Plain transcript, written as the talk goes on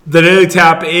The Daily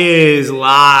Tap is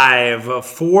live.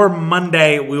 For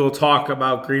Monday, we will talk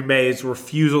about Green Bay's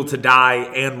refusal to die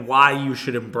and why you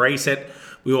should embrace it.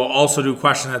 We will also do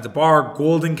questions at the bar,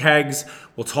 Golden Kegs.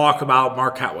 We'll talk about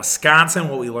Marquette, Wisconsin,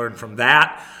 what we learned from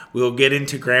that. We'll get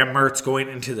into Graham Mertz going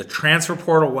into the transfer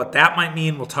portal, what that might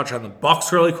mean. We'll touch on the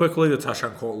Bucks really quickly. We'll touch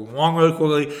on Colton Wong really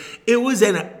quickly. It was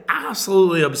an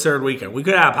absolutely absurd weekend. We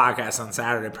could have a podcast on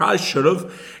Saturday. Probably should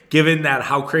have, given that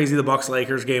how crazy the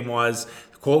Bucks-Lakers game was.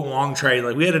 Colton Wong trade,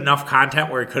 like we had enough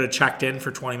content where he could have checked in for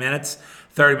 20 minutes,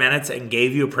 30 minutes, and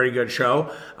gave you a pretty good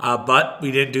show. But we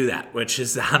didn't do that, which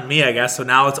is on me, I guess. So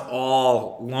now it's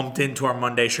all lumped into our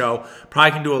Monday show.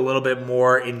 Probably can do a little bit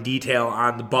more in detail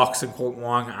on the Bucks and Colton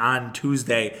Wong on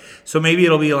Tuesday. So maybe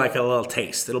it'll be like a little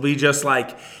taste. It'll be just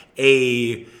like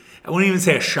I wouldn't even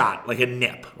say a shot, like a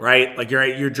nip, right? Like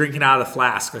you're drinking out of the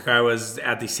flask, like I was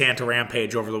at the Santa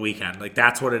Rampage over the weekend. Like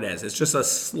that's what it is. It's just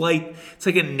it's like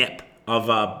a nip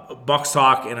of Bucks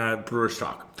talk and a Brewers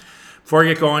talk. Before I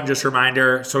get going, just a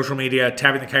reminder, social media,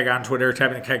 Tapping the Keg on Twitter,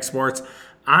 Tapping the Keg Sports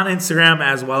on Instagram,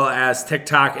 as well as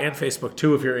TikTok and Facebook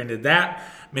too, if you're into that.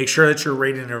 Make sure that you're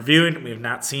rating and reviewing. We have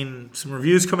not seen some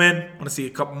reviews come in. Want to see a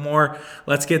couple more.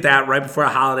 Let's get that right before the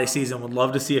holiday season. Would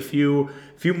love to see a few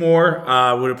more.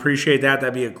 Would appreciate that.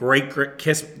 That'd be a great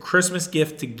Christmas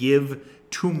gift to give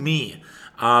to me.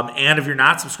 And if you're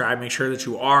not subscribed, make sure that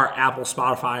you are Apple,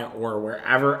 Spotify, or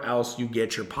wherever else you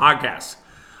get your podcasts.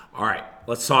 All right,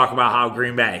 let's talk about how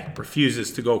Green Bay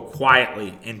refuses to go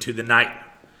quietly into the night.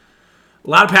 A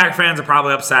lot of Packer fans are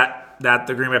probably upset that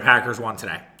the Green Bay Packers won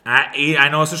today. I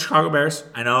know it's the Chicago Bears.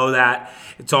 I know that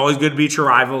it's always good to beat your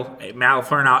rival. Matt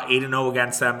LaFleur now 8-0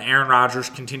 against them. Aaron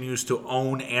Rodgers continues to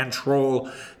own and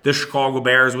troll the Chicago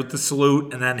Bears with the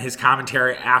salute and then his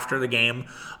commentary after the game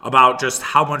about just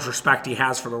how much respect he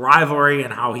has for the rivalry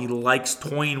and how he likes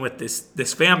toying with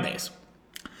this fan base.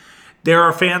 There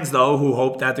are fans, though, who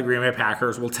hope that the Green Bay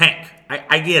Packers will tank.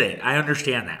 I get it. I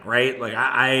understand that, right? Like,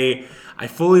 I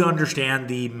fully understand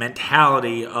the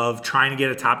mentality of trying to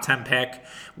get a top 10 pick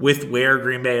with where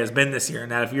Green Bay has been this year,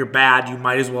 and that if you're bad, you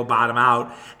might as well bottom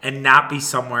out and not be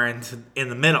somewhere in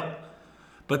the middle.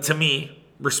 But to me,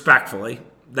 respectfully,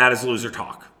 that is loser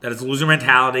talk. That is loser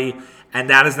mentality, and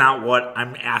that is not what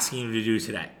I'm asking you to do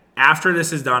today. After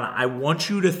this is done, I want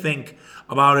you to think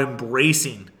about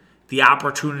embracing the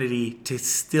opportunity to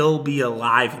still be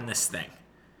alive in this thing.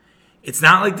 It's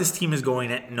not like this team is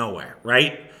going nowhere,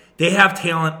 right? They have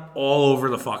talent all over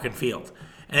the fucking field.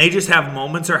 And they just have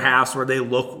moments or halves where they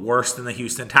look worse than the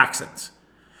Houston Texans.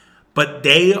 But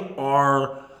they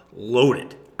are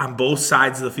loaded on both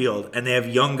sides of the field. And they have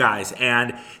young guys.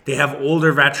 And they have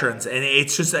older veterans. And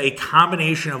it's just a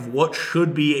combination of what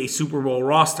should be a Super Bowl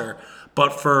roster.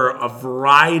 But for a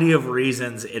variety of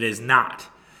reasons, it is not.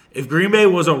 If Green Bay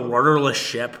was a rudderless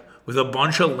ship with a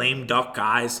bunch of lame duck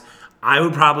guys, I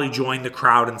would probably join the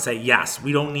crowd and say, yes,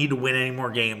 we don't need to win any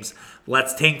more games.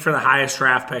 Let's tank for the highest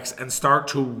draft picks and start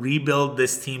to rebuild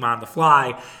this team on the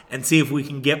fly and see if we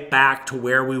can get back to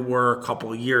where we were a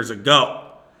couple of years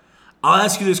ago. I'll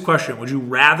ask you this question. Would you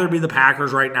rather be the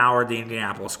Packers right now or the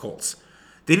Indianapolis Colts?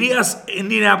 The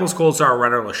Indianapolis Colts are a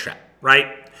rudderless ship,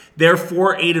 right? They're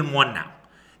 4-8-1 now.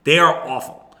 They are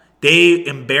awful. They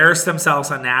embarrassed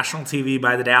themselves on national TV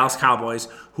by the Dallas Cowboys,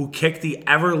 who kicked the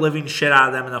ever-living shit out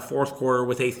of them in the fourth quarter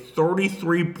with a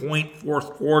 33-point fourth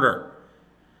quarter.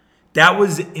 That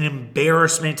was an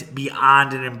embarrassment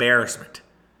beyond an embarrassment.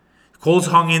 The Colts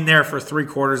hung in there for 3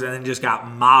 quarters and then just got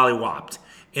mollywopped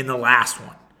in the last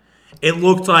one. It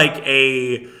looked like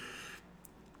a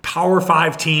Power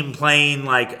 5 team playing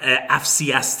like an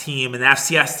FCS team, and the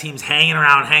FCS team's hanging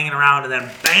around, and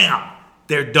then bam,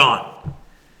 they're done.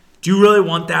 Do you really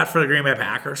want that for the Green Bay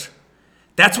Packers?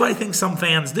 That's what I think some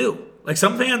fans do. Like,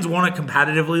 some fans want to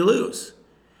competitively lose.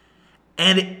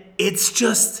 And it's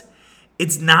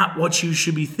not what you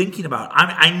should be thinking about.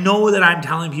 I know that I'm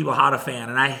telling people how to fan,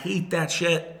 and I hate that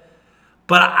shit.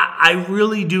 But I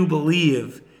really do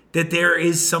believe that there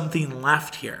is something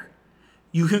left here.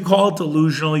 You can call it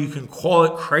delusional, you can call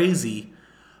it crazy,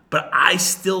 but I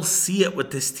still see it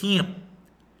with this team.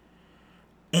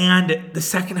 And the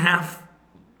second half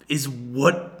is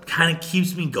what kind of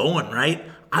keeps me going, right?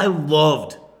 I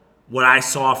loved what I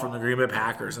saw from the Green Bay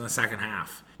Packers in the second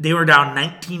half. They were down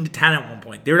 19-10 at one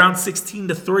point. They were down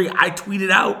 16-3. I tweeted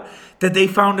out that they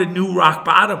found a new rock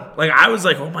bottom. Like, I was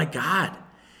like, oh my God.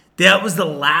 That was the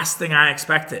last thing I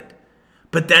expected.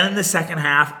 But then in the second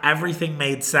half, everything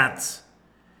made sense.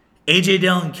 A.J.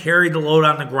 Dillon carried the load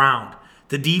on the ground.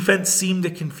 The defense seemed to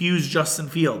confuse Justin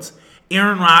Fields.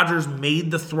 Aaron Rodgers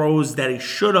made the throws that he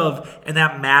should have, and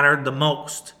that mattered the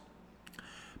most.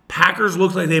 Packers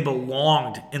looked like they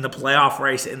belonged in the playoff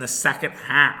race in the second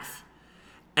half.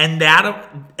 And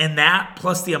that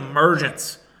plus the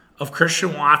emergence of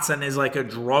Christian Watson is like a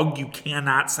drug you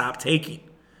cannot stop taking.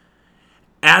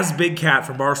 As Big Cat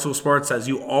from Barstool Sports says,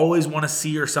 you always want to see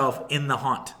yourself in the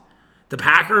hunt. The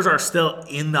Packers are still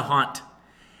in the hunt.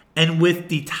 And with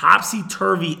the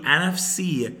topsy-turvy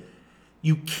NFC,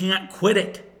 you can't quit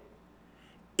it.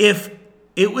 If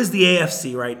it was the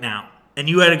AFC right now, and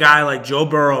you had a guy like Joe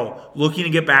Burrow looking to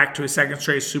get back to his second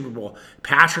straight Super Bowl,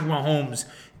 Patrick Mahomes,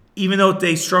 even though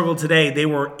they struggled today, they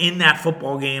were in that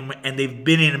football game, and they've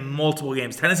been in multiple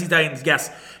games. Tennessee Titans,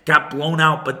 yes, got blown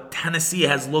out, but Tennessee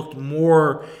has looked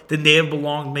more than they have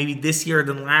belonged maybe this year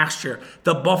than last year.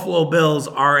 The Buffalo Bills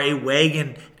are a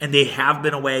wagon, and they have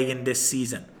been a wagon this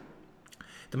season.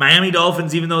 The Miami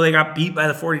Dolphins, even though they got beat by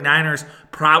the 49ers,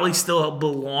 probably still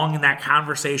belong in that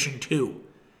conversation too.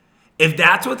 If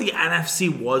that's what the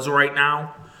NFC was right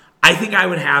now, I think I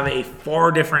would have a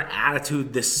far different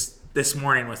attitude this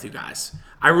morning with you guys.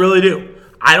 I really do.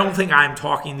 I don't think I'm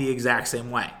talking the exact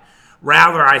same way.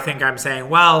 Rather, I think I'm saying,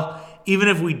 well, even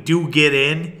if we do get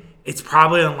in, it's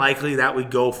probably unlikely that we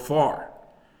go far.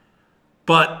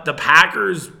 But the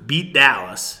Packers beat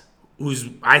Dallas, who's,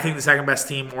 I think, the second best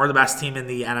team or the best team in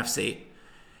the NFC.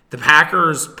 The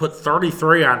Packers put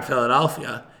 33 on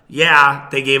Philadelphia. Yeah,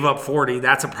 they gave up 40.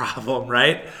 That's a problem,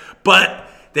 right? But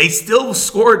they still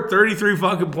scored 33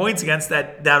 fucking points against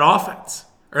that offense.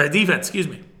 Or defense, excuse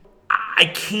me.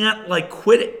 I can't,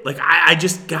 quit it. I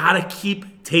just got to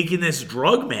keep taking this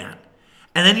drug, man.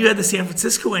 And then you had the San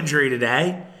Francisco injury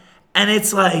today, and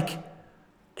it's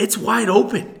it's wide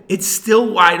open. It's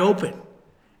still wide open.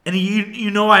 And you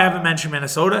know I haven't mentioned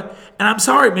Minnesota, and I'm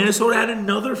sorry, Minnesota had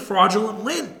another fraudulent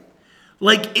win.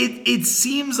 It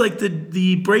seems like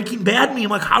the Breaking Bad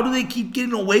meme, how do they keep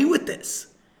getting away with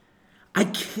this? I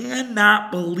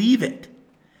cannot believe it.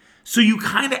 So you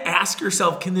kind of ask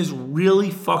yourself, can this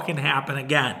really fucking happen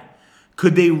again?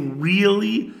 Could they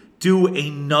really do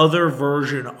another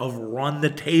version of run the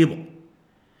table?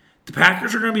 The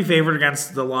Packers are going to be favored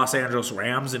against the Los Angeles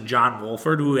Rams and John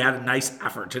Wolford, who had a nice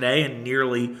effort today and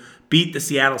nearly beat the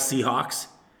Seattle Seahawks.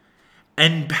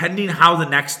 And pending how the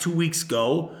next 2 weeks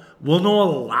go, we'll know a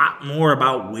lot more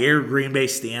about where Green Bay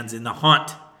stands in the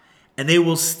hunt. And they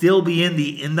will still be in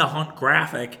the hunt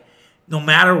graphic no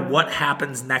matter what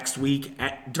happens next week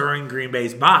during Green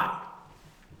Bay's bye.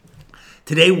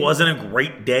 Today wasn't a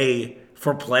great day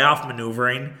for playoff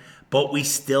maneuvering, but we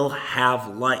still have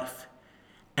life.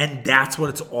 And that's what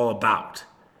it's all about.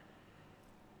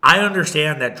 I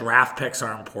understand that draft picks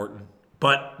are important,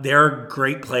 but there are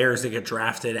great players that get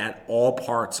drafted at all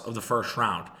parts of the first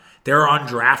round. There are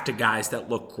undrafted guys that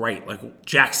look great, like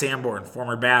Jack Sanborn,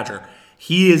 former Badger.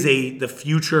 He is the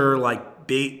future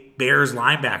Bears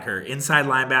linebacker, inside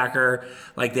linebacker.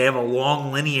 They have a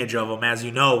long lineage of them, as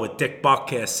you know, with Dick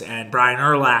Butkus and Brian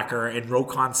Urlacher and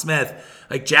Roquan Smith.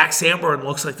 Jack Sanborn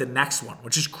looks like the next one,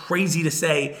 which is crazy to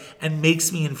say and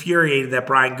makes me infuriated that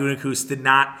Brian Gutekunst did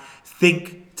not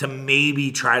think to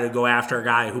maybe try to go after a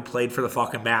guy who played for the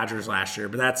fucking Badgers last year.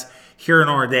 But that's here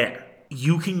nor there.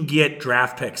 You can get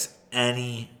draft picks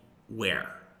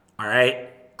anywhere, all right?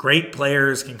 Great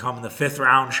players can come in the 5th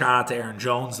round shot to Aaron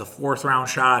Jones, the 4th round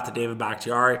shot to David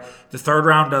Bakhtiari. The 3rd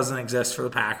round doesn't exist for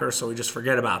the Packers, so we just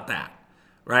forget about that,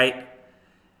 right?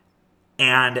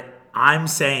 And I'm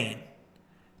saying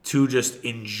to just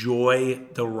enjoy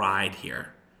the ride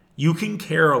here. You can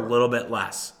care a little bit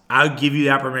less. I'll give you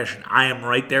that permission. I am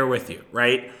right there with you,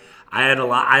 right? I have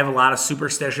a lot of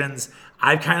superstitions.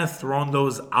 I've kind of thrown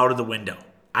those out of the window.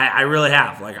 I really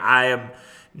have. I am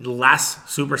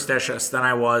less superstitious than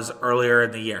I was earlier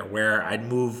in the year, where I'd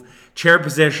move chair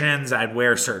positions, I'd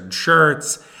wear certain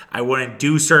shirts, I wouldn't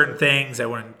do certain things, I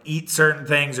wouldn't eat certain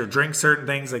things or drink certain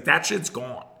things. That shit's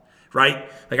gone, right?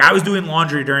 I was doing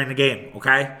laundry during the game,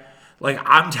 okay?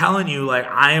 I'm telling you,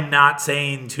 I am not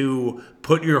saying to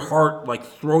put your heart,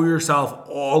 throw yourself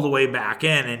all the way back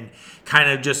in and kind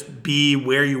of just be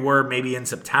where you were maybe in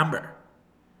September.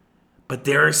 But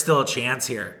there is still a chance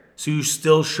here. So you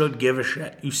still should give a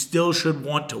shit. You still should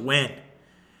want to win.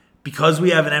 Because we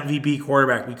have an MVP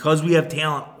quarterback, because we have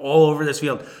talent all over this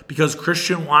field, because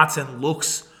Christian Watson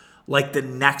looks like the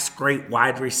next great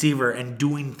wide receiver and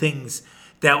doing things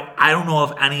that I don't know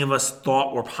if any of us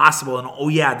thought were possible. And oh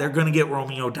yeah, they're going to get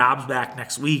Romeo Doubs back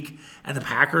next week, and the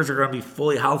Packers are going to be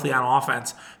fully healthy on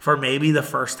offense for maybe the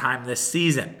first time this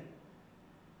season.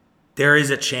 There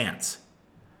is a chance.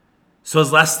 So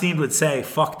as Les Snead would say,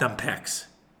 fuck them picks.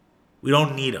 We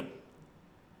don't need them.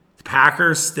 The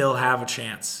Packers still have a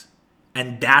chance.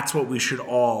 And that's what we should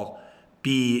all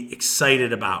be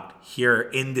excited about here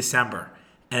in December.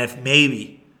 And if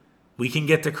maybe we can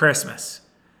get to Christmas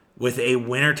with a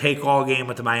winner-take-all game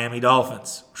with the Miami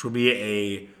Dolphins, which would be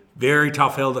a very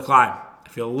tough hill to climb. I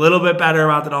feel a little bit better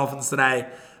about the Dolphins today,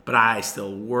 but I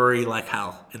still worry like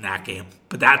hell in that game.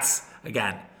 But that's,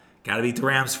 again, got to beat the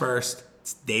Rams first.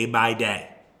 It's day by day.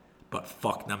 But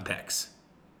fuck them picks.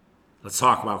 Let's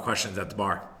talk about questions at the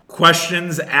bar.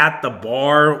 Questions at the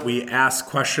bar. We ask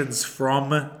questions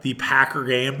from the Packer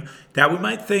game that we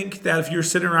might think that if you're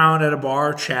sitting around at a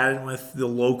bar chatting with the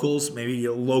locals, maybe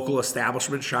a local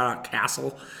establishment, shout out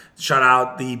Castle, shout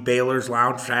out the Baylor's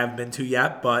Lounge, which I haven't been to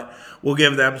yet, but we'll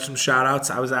give them some shout outs.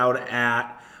 I was out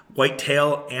at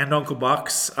Whitetail and Uncle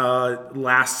Buck's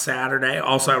last Saturday,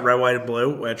 also at Red, White, and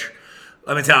Blue, which,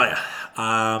 let me tell you,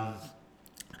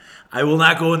 I will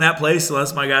not go in that place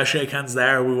unless my guy Shea Ken's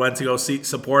there. We went to go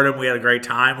support him. We had a great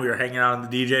time. We were hanging out in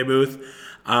the DJ booth.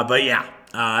 But yeah,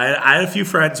 I had a few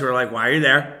friends who were like, "Why are you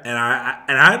there?" And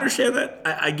I understand that.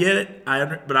 I get it.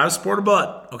 But I was sport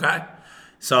blood. Okay,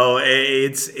 so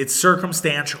it's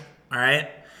circumstantial. All right.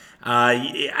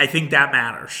 I think that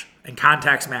matters. And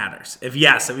context matters. If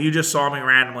you just saw me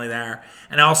randomly there,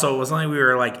 and also it wasn't like we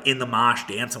were like in the mosh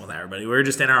dancing with everybody. We were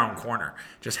just in our own corner,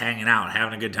 just hanging out,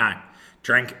 having a good time.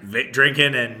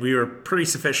 Drinking, and we were pretty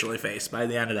sufficiently faced by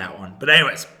the end of that one. But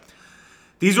anyways,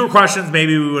 these were questions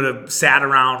maybe we would have sat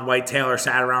around Whitetail or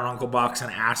sat around Uncle Buck's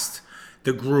and asked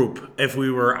the group if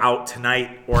we were out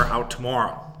tonight or out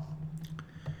tomorrow.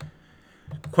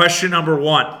 Question number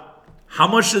 1. How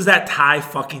much does that tie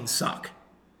fucking suck?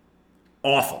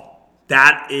 Awful.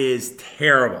 That is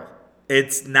terrible.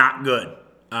 It's not good.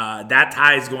 That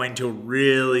tie is going to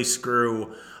really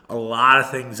screw a lot of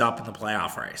things up in the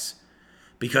playoff race.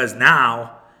 Because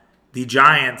now, the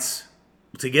Giants,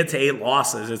 to get to 8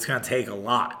 losses, it's going to take a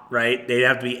lot, right? They'd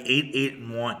have to be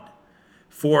 8-1.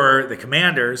 For the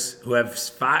Commanders, who have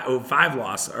five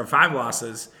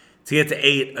losses, to get to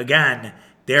 8, again,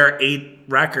 their 8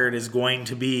 record is going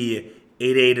to be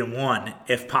 8-1,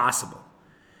 if possible.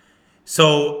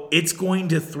 So it's going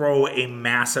to throw a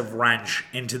massive wrench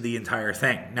into the entire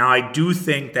thing. Now, I do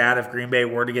think that if Green Bay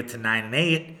were to get to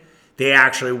 9-8, they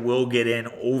actually will get in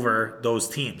over those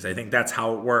teams. I think that's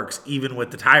how it works, even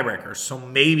with the tiebreakers. So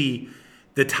maybe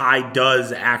the tie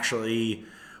does actually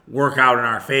work out in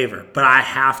our favor. But I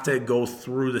have to go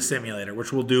through the simulator,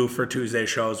 which we'll do for Tuesday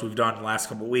shows we've done the last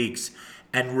couple of weeks,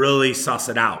 and really suss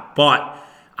it out. But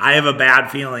I have a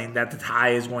bad feeling that the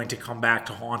tie is going to come back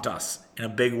to haunt us in a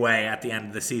big way at the end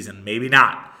of the season. Maybe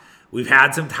not. We've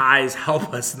had some ties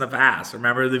help us in the past.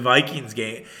 Remember the Vikings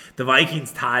game? The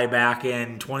Vikings tie back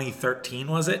in 2013,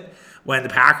 was it? When the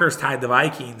Packers tied the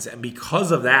Vikings, and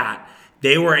because of that,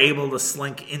 they were able to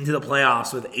slink into the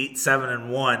playoffs with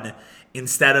 8-7-1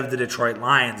 instead of the Detroit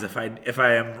Lions, if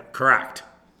I am correct.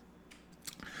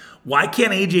 Why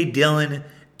can't A.J. Dillon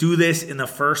do this in the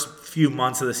first few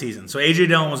months of the season? So A.J.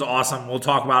 Dillon was awesome. We'll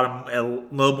talk about him a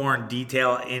little more in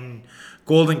detail in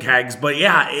Golden Kegs. But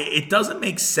yeah, it doesn't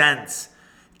make sense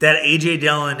that A.J.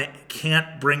 Dillon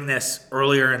can't bring this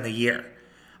earlier in the year.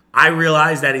 I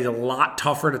realize that he's a lot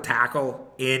tougher to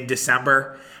tackle in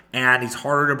December, and he's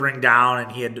harder to bring down,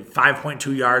 and he had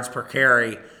 5.2 yards per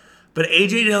carry. But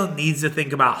A.J. Dillon needs to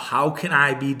think about, how can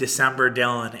I be December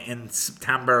Dillon in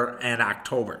September and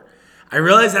October? I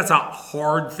realize that's a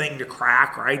hard thing to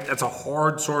crack, right? That's a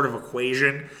hard sort of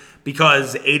equation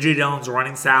because A.J. Dillon's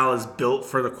running style is built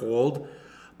for the cold.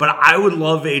 But I would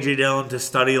love A.J. Dillon to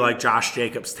study like Josh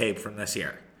Jacobs' tape from this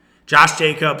year. Josh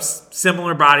Jacobs,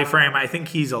 similar body frame. I think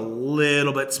he's a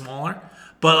little bit smaller,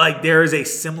 but like there is a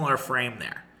similar frame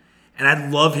there. And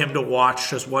I'd love him to watch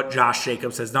just what Josh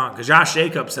Jacobs has done, because Josh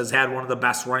Jacobs has had one of the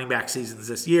best running back seasons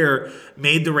this year,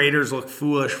 made the Raiders look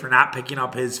foolish for not picking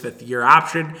up his 5th-year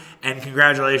option, and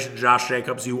congratulations, Josh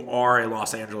Jacobs, you are a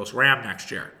Los Angeles Ram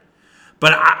next year.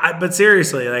 But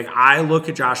seriously, like I look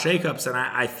at Josh Jacobs, and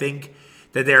I think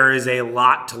that there is a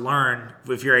lot to learn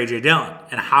if you're A.J. Dillon,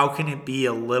 and how can it be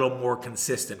a little more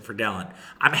consistent for Dillon?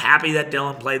 I'm happy that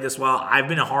Dillon played this well. I've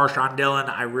been harsh on Dillon.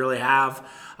 I really have.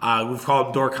 We've called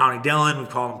him Door County Dillon. We've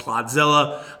called him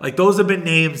Plodzilla. Like, those have been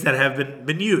names that have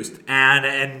been used,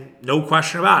 and no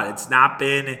question about it. It's not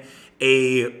been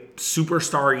a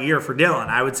superstar year for Dillon.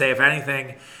 I would say, if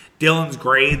anything, Dillon's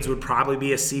grades would probably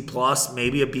be a C+,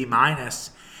 maybe a B-.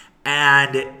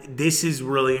 And this is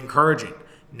really encouraging.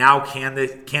 Now, can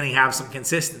he have some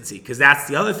consistency? Because that's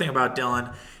the other thing about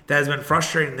Dillon that has been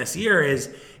frustrating this year,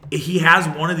 is he has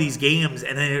one of these games,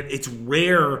 and then it's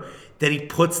rare that he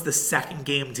puts the second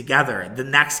game together. The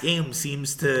next game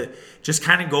seems to just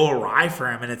kind of go awry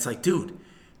for him, and it's like, dude,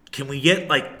 can we get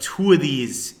like 2 of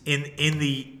these in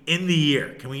the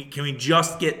year? Can we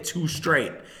just get 2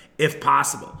 straight, if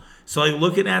possible? So like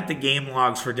looking at the game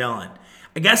logs for Dillon,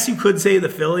 I guess you could say the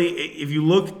Philly, if you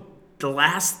look, the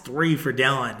last 3 for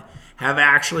Dillon have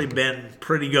actually been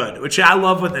pretty good, which I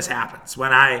love when this happens.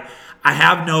 When I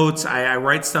have notes, I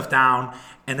write stuff down,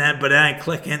 but then I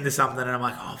click into something and I'm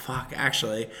like, oh fuck,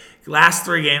 actually, last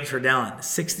 3 games for Dillon,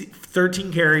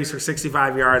 13 carries for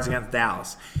 65 yards against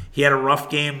Dallas. He had a rough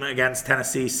game against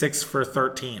Tennessee, 6 for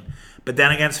 13. But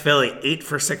then against Philly, 8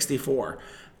 for 64.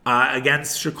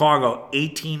 Against Chicago,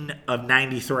 18 of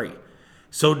 93.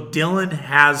 So Dillon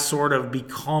has sort of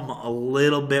become a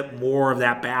little bit more of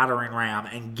that battering ram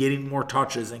and getting more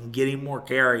touches and getting more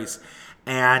carries.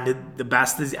 And the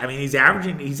best is, he's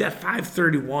at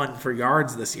 531 for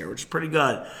yards this year, which is pretty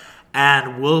good.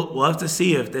 And we'll have to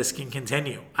see if this can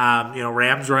continue.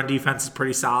 Rams' run defense is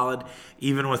pretty solid,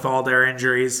 even with all their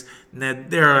injuries.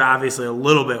 They're obviously a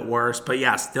little bit worse, but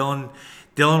yes, Dillon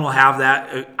will have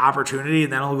that opportunity,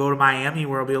 and then he'll go to Miami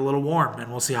where it'll be a little warm,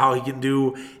 and we'll see how he can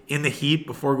do in the heat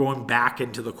before going back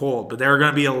into the cold. But there are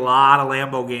going to be a lot of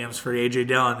Lambeau games for A.J.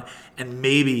 Dillon and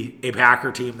maybe a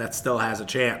Packer team that still has a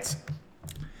chance.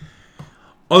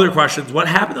 Other questions. What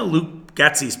happened to Luke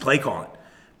Getsy's play calling?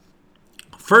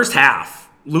 First half,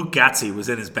 Luke Getsy was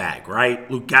in his bag,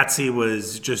 right? Luke Getsy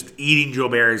was just eating Joe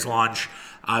Barry's lunch.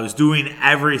 Was doing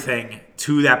everything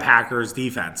to that Packers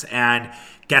defense. And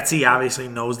Getsy obviously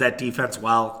knows that defense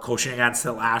well, coaching against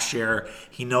it last year.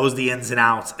 He knows the ins and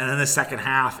outs. And then the second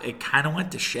half, it kind of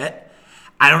went to shit.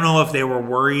 I don't know if they were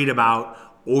worried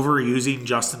about overusing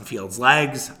Justin Fields'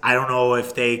 legs. I don't know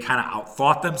if they kind of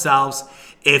outthought themselves.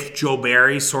 If Joe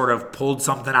Barry sort of pulled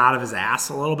something out of his ass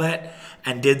a little bit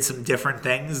and did some different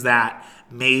things that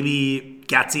maybe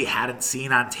Getsy hadn't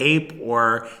seen on tape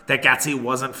or that Getsy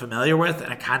wasn't familiar with,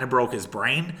 and it kind of broke his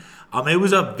brain. It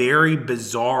was a very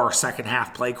bizarre second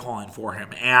half play calling for him.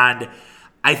 And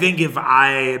I think if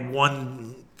I had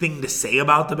one thing to say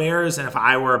about the Bears, and if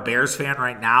I were a Bears fan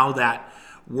right now that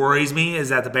worries me, is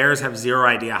that the Bears have zero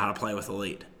idea how to play with the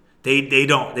lead. They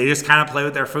don't. They just kind of play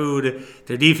with their food.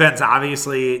 Their defense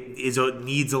obviously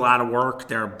needs a lot of work.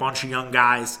 They're a bunch of young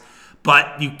guys.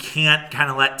 But you can't kind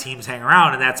of let teams hang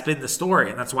around, and that's been the story,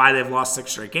 and that's why they've lost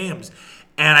 6 straight games.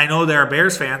 And I know there are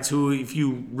Bears fans who, if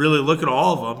you really look at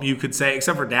all of them, you could say,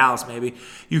 except for Dallas maybe,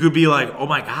 you could be like, oh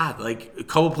my God, like a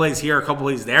couple plays here, a couple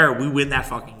plays there, we win that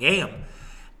fucking game.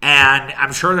 And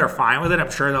I'm sure they're fine with it. I'm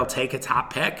sure they'll take a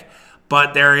top pick.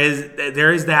 But there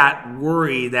is that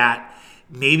worry that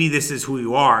maybe this is who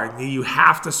you are. And you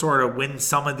have to sort of win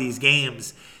some of these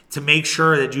games to make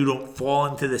sure that you don't fall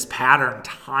into this pattern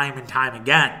time and time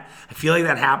again. I feel like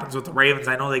that happens with the Ravens.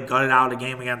 I know they gutted out a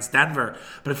game against Denver,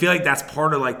 but I feel like that's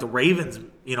part of like the Ravens,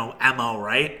 MO,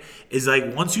 right? Is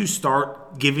like once you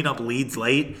start giving up leads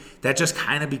late, that just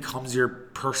kind of becomes your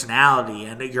personality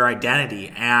and your identity.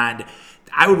 And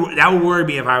that would worry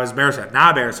me if I was a Bears fan.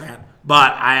 Not a Bears fan,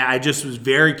 but I just was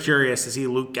very curious to see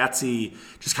Luke Getsy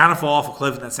just kind of fall off a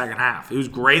cliff in that second half. He was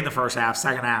great in the first half,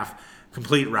 second half,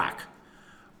 complete wreck.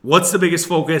 What's the biggest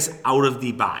focus out of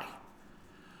the bye?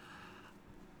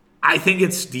 I think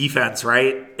it's defense,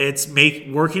 right? It's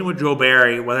working with Joe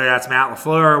Barry, whether that's Matt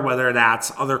LaFleur, whether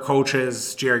that's other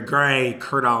coaches, Jerry Gray,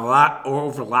 Kurt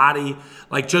Overlati,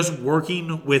 like just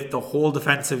working with the whole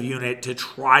defensive unit to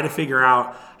try to figure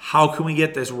out how can we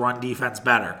get this run defense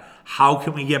better? How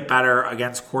can we get better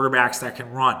against quarterbacks that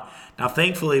can run? Now,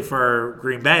 thankfully for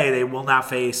Green Bay, they will not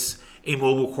face a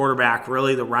mobile quarterback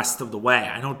really the rest of the way.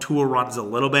 I know Tua runs a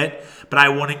little bit, but I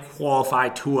wouldn't qualify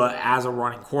Tua as a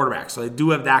running quarterback. So they do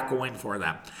have that going for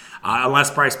them. Unless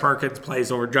Bryce Perkins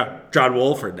plays over John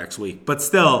Wolford next week. But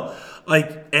still,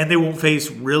 and they won't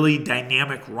face really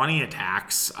dynamic running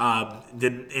attacks in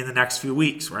the next few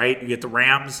weeks, right? You get the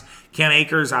Rams. Cam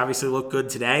Akers obviously looked good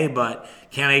today, but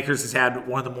Cam Akers has had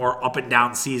one of the more up and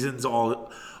down seasons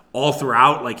all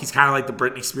throughout. Like he's kind of like the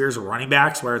Britney Spears of running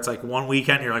backs, where it's like one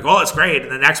weekend you're like, oh, it's great, and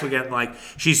the next weekend like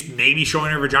she's maybe showing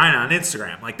her vagina on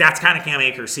Instagram. Like that's kind of Cam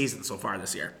Akers' season so far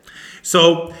this year.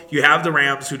 So you have the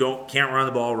Rams who can't run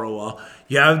the ball real well.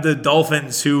 You have the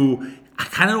Dolphins who I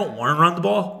kind of don't want to run the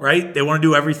ball, right? They want to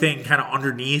do everything kind of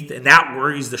underneath, and that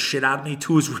worries the shit out of me.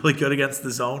 Tua is really good against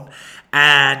the zone,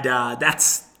 and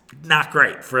that's not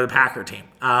great for the Packer team.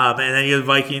 And then you have the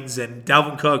Vikings and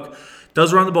Dalvin Cook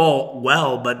does run the ball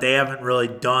well, but they haven't really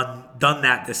done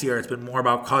that this year. It's been more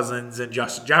about Cousins and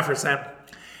Justin Jefferson.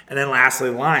 And then lastly,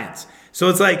 the Lions. So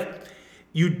it's like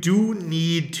you do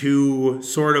need to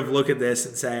sort of look at this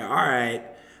and say, all right,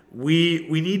 we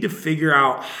need to figure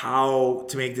out how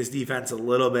to make this defense a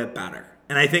little bit better.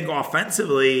 And I think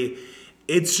offensively,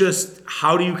 it's just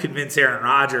how do you convince Aaron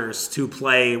Rodgers to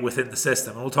play within the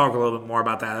system? And we'll talk a little bit more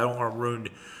about that. I don't want to ruin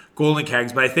Golden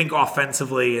Kegs, but I think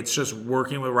offensively it's just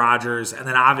working with Rodgers and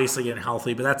then obviously getting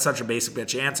healthy, but that's such a basic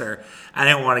bitch answer. I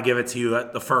didn't want to give it to you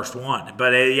at the first one. But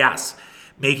yes,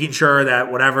 making sure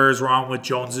that whatever is wrong with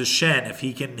Jones's shin, if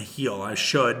he can heal, I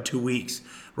should, 2 weeks.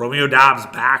 Romeo Doubs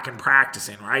back and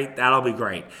practicing, right? That'll be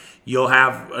great. You'll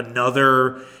have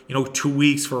another, 2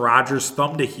 weeks for Rodgers'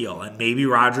 thumb to heal, and maybe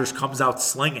Rodgers comes out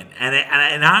slinging.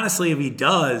 And honestly, if he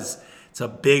does, it's a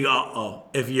big uh-oh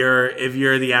if you're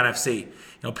the NFC.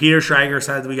 Peter Schrager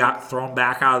said we got thrown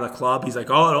back out of the club. He's like,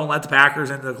 oh, don't let the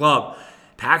Packers into the club.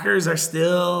 Packers are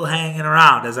still hanging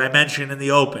around, as I mentioned in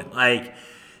the open. Like,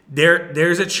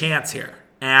 there's a chance here.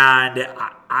 And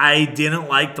I didn't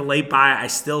like the late buy. I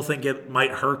still think it might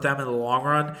hurt them in the long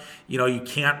run. You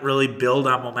can't really build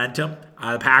on momentum.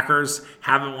 The Packers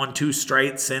haven't won 2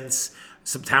 straight since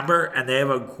September, and they have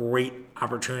a great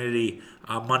opportunity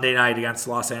Monday night against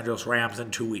the Los Angeles Rams in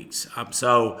 2 weeks.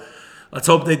 So let's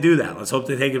hope they do that. Let's hope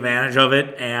they take advantage of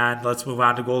it, and let's move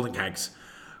on to Golden Kegs.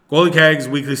 Golden Kegs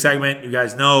weekly segment. You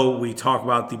guys know we talk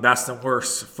about the best and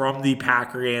worst from the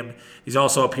Packer game. He's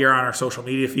also up here on our social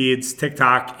media feeds,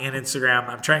 TikTok and Instagram.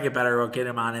 I'm trying to get better about getting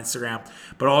him on Instagram,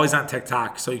 but always on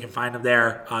TikTok, so you can find him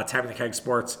there, Tapping the Keg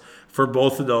Sports, for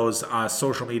both of those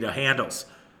social media handles.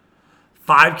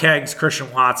 5 Kegs, Christian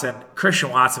Watson. Christian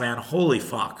Watson, man, holy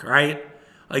fuck, right?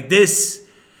 Like this,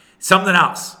 something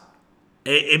else.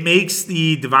 It makes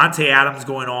the Devontae Adams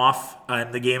going off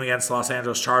in the game against Los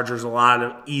Angeles Chargers a lot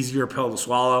of easier pill to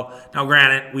swallow. Now,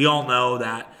 granted, we all know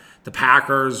that the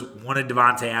Packers wanted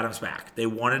Devontae Adams back. They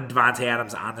wanted Devontae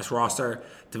Adams on this roster.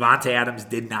 Devontae Adams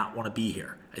did not want to be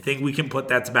here. I think we can put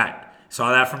that to bed.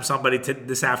 Saw that from somebody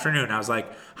this afternoon. I was like,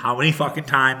 how many fucking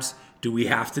times do we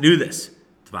have to do this?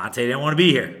 Devontae didn't want to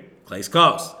be here. Case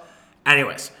closed.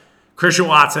 Anyways, Christian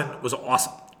Watson was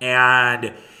awesome.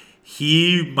 And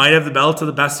he might have the belt to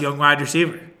the best young wide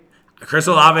receiver. Chris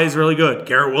Olave is really good.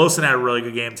 Garrett Wilson had a really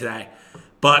good game today.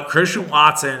 But Christian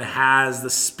Watson has the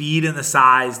speed and the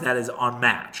size that is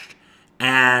unmatched.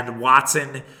 And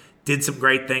Watson did some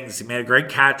great things. He made a great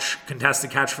catch,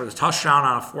 contested catch for the touchdown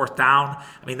on a 4th down.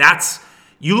 I mean,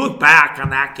 you look back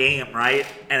on that game, right?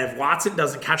 And if Watson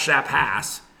doesn't catch that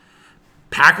pass,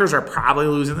 Packers are probably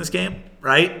losing this game,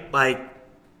 right? Like,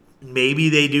 maybe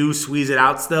they do squeeze it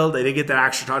out still. They did get that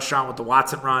extra touchdown with the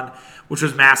Watson run, which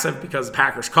was massive because the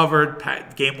Packers covered. The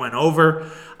game went over.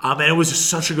 And it was just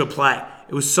such a good play.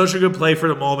 It was such a good play for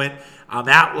the moment.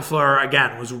 Matt LaFleur,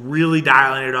 again, was really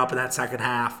dialing it up in that second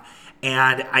half.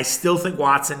 And I still think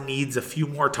Watson needs a few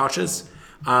more touches.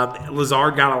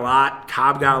 Lazard got a lot.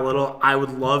 Cobb got a little. I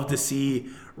would love to see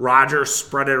Rodgers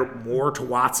spread it more to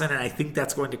Watson, and I think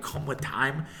that's going to come with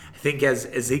time. I think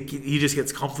as he just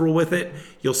gets comfortable with it,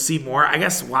 you'll see more. I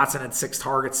guess Watson had 6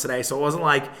 targets today, so it wasn't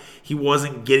like he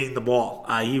wasn't getting the ball.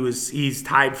 He's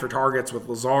tied for targets with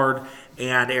Lazard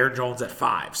and Aaron Jones at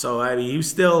 5. So I mean, he was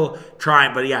still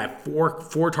trying, but yeah,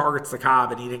 four targets to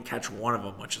Cobb, and he didn't catch one of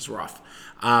them, which is rough.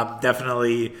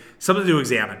 Definitely something to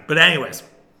examine. But anyways,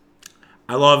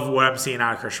 I love what I'm seeing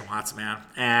out of Christian Watson, man,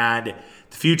 and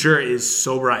the future is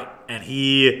so bright, and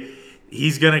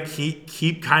he's going to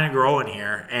keep kind of growing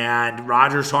here. And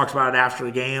Rodgers talked about it after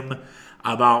the game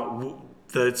about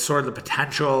the sort of the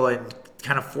potential and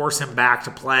kind of force him back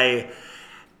to play.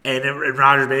 And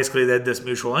Rodgers basically did this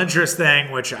mutual interest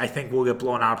thing, which I think will get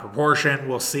blown out of proportion.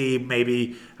 We'll see,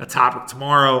 maybe a topic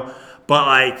tomorrow. But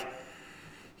like,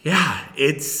 yeah,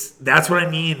 that's what I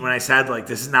mean when I said like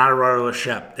this is not a rudderless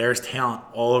ship. There's talent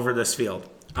all over this field.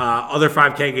 Other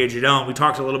 5K, A.J. Dillon. We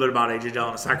talked a little bit about A.J.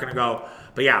 Dillon a second ago.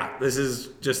 But yeah, this is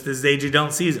A.J.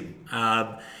 Dillon season.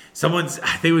 I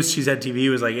think it was She Said TV,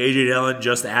 was like, A.J. Dillon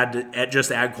just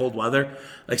add cold weather.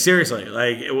 Like, seriously,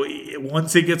 like,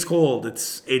 once it gets cold,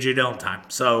 it's A.J. Dillon time.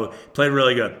 So, played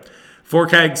really good. 4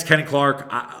 Kegs, Kenny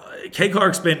Clark. Kenny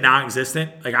Clark's been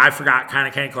non-existent. Like, I forgot kind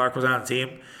of Kenny Clark was on the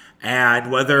team. And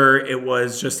whether it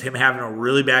was just him having a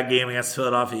really bad game against the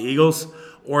Philadelphia Eagles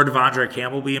or Devondre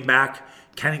Campbell being back,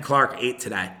 Kenny Clark ate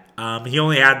today. He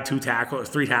only had 3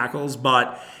 tackles,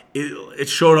 but it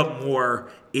showed up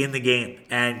more in the game.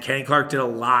 And Kenny Clark did a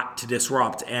lot to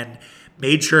disrupt and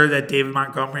made sure that David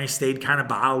Montgomery stayed kind of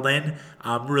bottled in.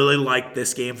 Really liked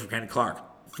this game from Kenny Clark.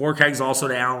 4 Kegs also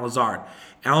to Allen Lazard.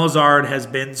 Allen Lazard has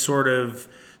been sort of,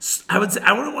 I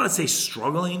wouldn't want to say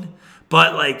struggling,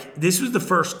 but like this was the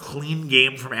first clean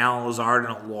game from Allen Lazard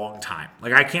in a long time.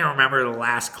 Like I can't remember the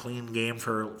last clean game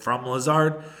from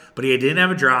Lazard, but he didn't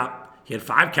have a drop. He had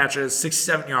 5 catches,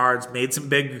 67 yards, made some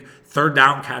big 3rd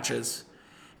down catches.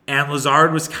 And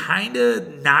Lazard was kind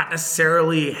of not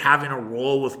necessarily having a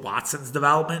role with Watson's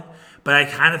development, but I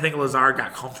kind of think Lazard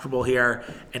got comfortable here.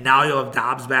 And now you'll have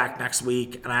Dobbs back next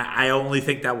week. And I only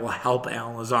think that will help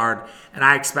Allen Lazard. And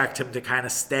I expect him to kind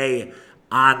of stay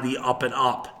on the up and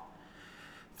up.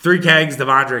 Three kegs,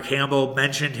 Devondre Campbell,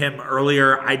 mentioned him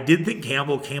earlier. I did think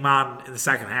Campbell came on in the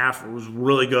second half. It was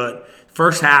really good.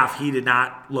 First half, he did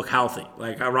not look healthy.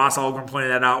 Like Ross Algren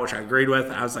pointed that out, which I agreed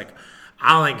with. I was like,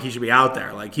 I don't think he should be out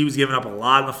there. Like he was giving up a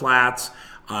lot in the flats.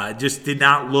 Just did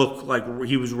not look like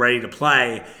he was ready to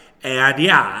play. And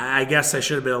yeah, I guess I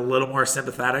should have been a little more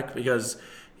sympathetic because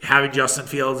having Justin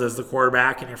Fields as the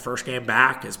quarterback in your first game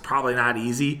back is probably not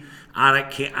easy on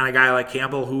a guy like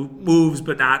Campbell who moves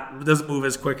but doesn't move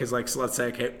as quick as, like, so let's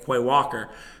say Quay Walker.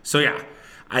 So yeah,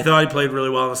 I thought he played really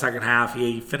well in the second half.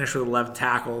 He finished with 11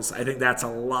 tackles. I think that's a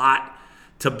lot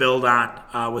to build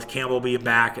on with Campbell being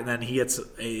back, and then he gets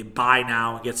a bye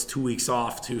now and gets 2 weeks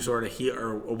off to sort of heal,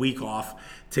 or a week off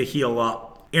to heal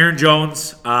up. Aaron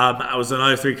Jones, I was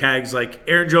another three kegs. Like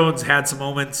Aaron Jones had some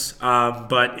moments,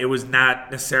 but it was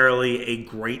not necessarily a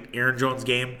great Aaron Jones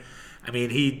game. I mean,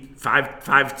 he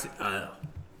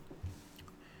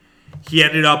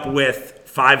ended up with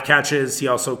 5 catches. He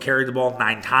also carried the ball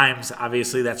 9 times.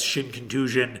 Obviously, that shin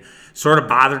contusion sort of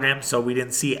bothered him, so we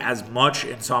didn't see as much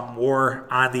and saw more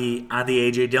on the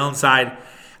A.J. Dillon side.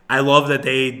 I love that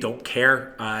they don't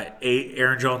care.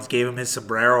 Aaron Jones gave him his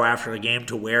sombrero after the game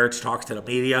to wear to talk to the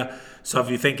media. So if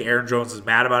you think Aaron Jones is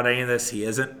mad about any of this, he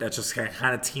isn't. That's just the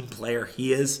kind of team player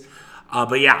he is.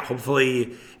 But yeah,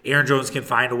 hopefully Aaron Jones can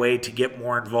find a way to get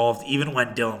more involved even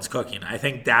when Dillon's cooking. I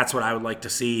think that's what I would like to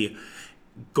see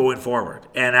going forward.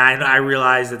 And I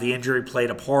realize that the injury played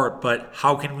a part, but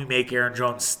how can we make Aaron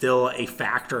Jones still a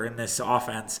factor in this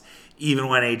offense even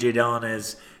when A.J. Dillon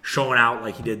is showing out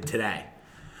like he did today?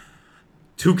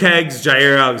 2 kegs,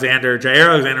 Jair Alexander. Jair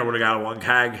Alexander would have got a 1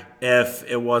 keg if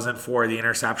it wasn't for the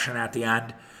interception at the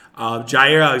end.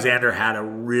 Jair Alexander had a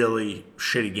really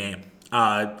shitty game.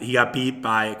 He got beat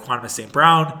by Equanimeous St.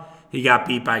 Brown. He got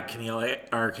beat by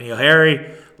N'Keal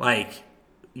Harry. Like,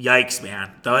 yikes,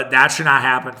 man. That should not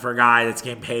happen for a guy that's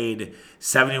getting paid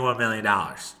 $71 million.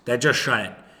 That just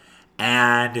shouldn't.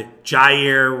 And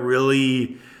Jair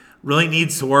really, really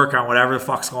needs to work on whatever the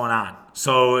fuck's going on.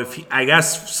 So I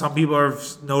guess some people have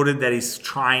noted that he's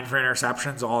trying for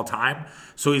interceptions all the time.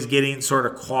 So he's getting sort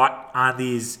of caught on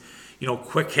these,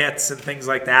 quick hits and things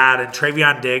like that. And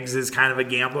Travion Diggs is kind of a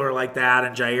gambler like that.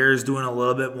 And Jair is doing a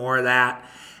little bit more of that.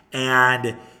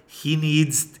 And he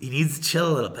needs to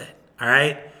chill a little bit. All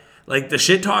right? Like the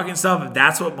shit talking stuff, if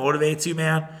that's what motivates you,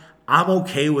 man, I'm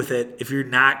okay with it if you're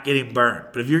not getting burned.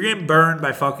 But if you're getting burned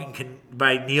by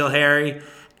by N'Keal Harry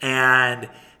and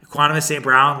Equanimeous St.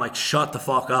 Brown, like, shut the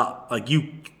fuck up. Like,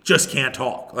 you just can't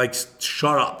talk. Like,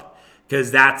 shut up.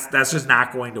 Because that's just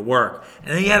not going to work.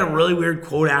 And then he had a really weird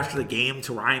quote after the game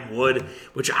to Ryan Wood,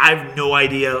 which I have no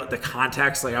idea the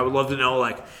context. Like, I would love to know,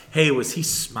 like, hey, was he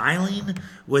smiling?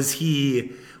 Was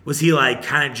he like,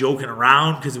 kind of joking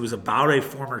around because it was about a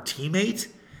former teammate?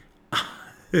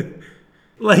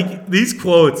 Like, these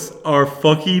quotes are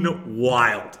fucking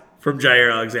wild from Jair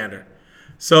Alexander.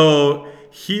 So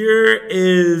here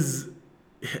is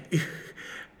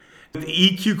the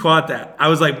EQ caught that. I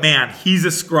was like, man, he's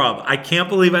a scrub. I can't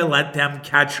believe I let them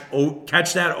catch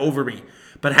that over me.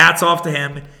 But hats off to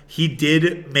him. He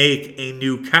did make a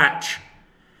new catch.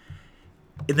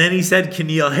 And then he said,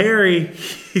 N'Keal Harry,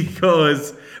 he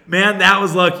goes, man, that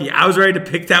was lucky. I was ready to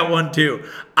pick that one too.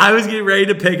 I was getting ready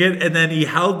to pick it, and then he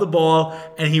held the ball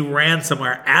and he ran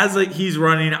somewhere. As he's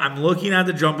running, I'm looking at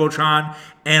the Jumbotron,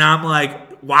 and I'm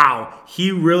like, wow,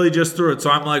 he really just threw it. So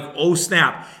I'm like, oh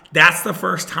snap. That's the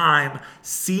first time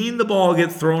seeing the ball get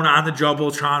thrown on the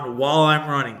Jumbotron while I'm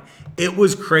running. It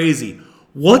was crazy.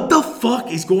 What the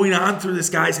fuck is going on through this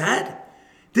guy's head?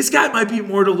 This guy might be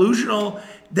more delusional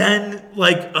than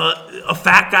like a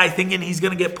fat guy thinking he's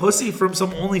going to get pussy from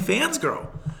some OnlyFans girl.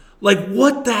 Like,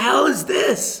 what the hell is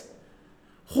this?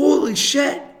 Holy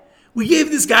shit. We gave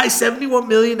this guy $71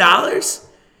 million?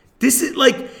 This is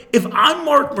like, if I'm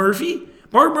Mark Murphy's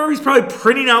probably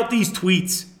printing out these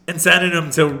tweets and sending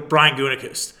them to Brian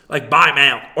Gutekunst, like by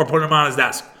mail, or putting them on his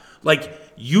desk. Like,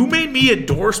 you made me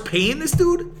endorse paying this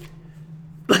dude?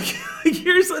 Like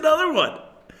here's another one.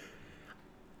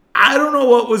 I don't know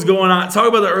what was going on. Talk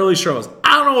about the early shows.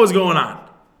 I don't know what was going on.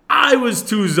 I was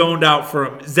too zened out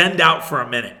for a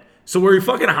minute. So were you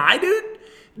fucking high, dude?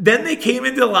 Then they came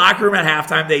into the locker room at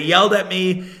halftime. They yelled at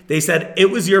me. They said, it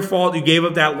was your fault. You gave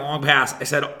up that long pass. I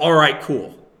said, all right,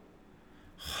 cool.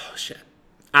 Oh, shit.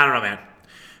 I don't know, man.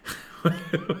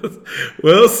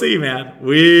 We'll see, man.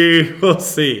 We will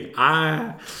see.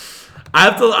 I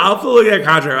I'll have to look at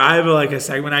contract. I have like a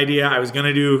segment idea I was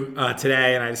gonna do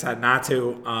today, and I decided not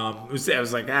to. I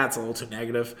was like, it's a little too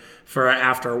negative for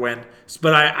after a win,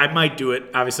 but I might do it.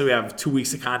 Obviously, we have 2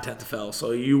 weeks of content to fill,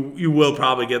 so you will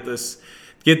probably get this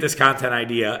content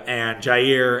idea, and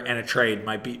Jair and a trade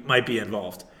might be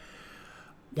involved.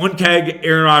 One keg,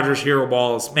 Aaron Rodgers hero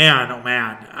balls. Man, oh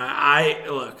man. I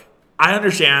look. I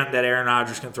understand that Aaron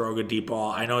Rodgers can throw a good deep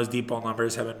ball. I know his deep ball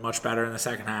numbers have been much better in the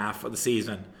second half of the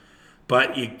season.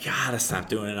 But you gotta stop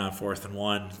doing it on 4th and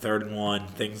 1, 3rd and 1,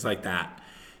 things like that.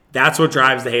 That's what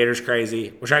drives the haters crazy,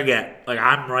 which I get. Like,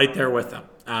 I'm right there with them.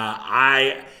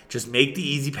 I just make the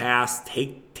easy pass,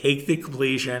 take the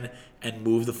completion, and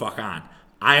move the fuck on.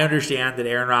 I understand that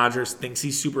Aaron Rodgers thinks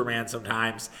he's Superman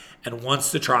sometimes and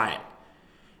wants to try it.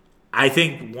 I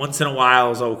think once in a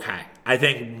while is okay. I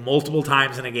think multiple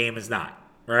times in a game is not,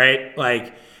 right? Like,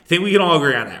 I think we can all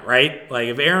agree on that, right? Like,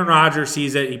 if Aaron Rodgers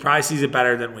sees it, he probably sees it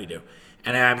better than we do.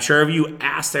 And I'm sure if you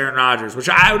asked Aaron Rodgers, which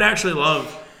I would actually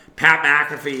love Pat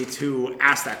McAfee to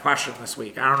ask that question this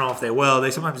week. I don't know if they will.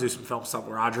 They sometimes do some film stuff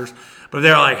with Rodgers. But if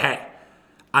they're like, hey,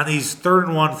 on these 3rd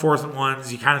and 1, 4th and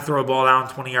 1s, you kind of throw a ball down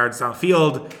 20 yards down the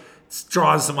field, it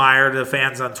draws some ire to the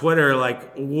fans on Twitter.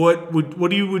 Like, what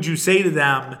would you say to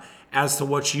them as to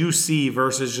what you see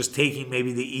versus just taking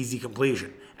maybe the easy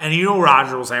completion? And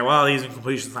Rodgers will say, well, the easy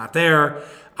completion's not there.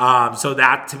 So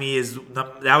that to me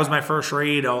that was my first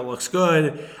read. Oh, it looks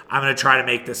good. I'm going to try to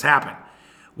make this happen.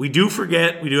 We do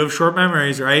forget, we do have short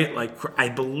memories, right? Like, I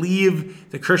believe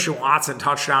the Christian Watson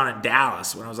touchdown in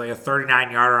Dallas when it was like a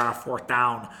 39-yarder on a 4th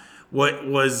down. What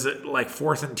was like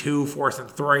 4th and 2, 4th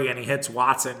and 3, and he hits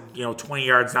Watson, 20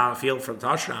 yards down the field for the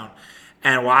touchdown.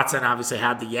 And Watson obviously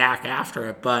had the yak after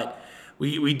it, but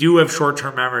we do have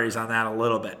short-term memories on that a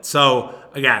little bit. So,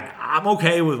 again, I'm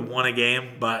okay with one a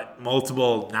game, but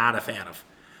multiple, not a fan of.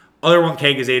 Other one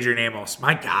cake is Adrian Amos.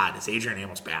 My God, is Adrian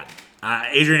Amos bad.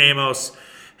 Adrian Amos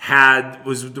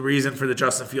was the reason for the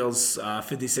Justin Fields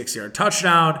 56-yard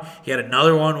touchdown. He had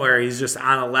another one where he's just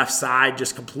on the left side,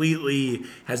 just completely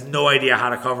has no idea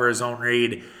how to cover his own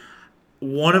read.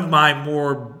 One of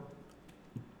the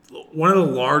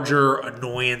larger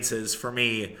annoyances for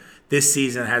me this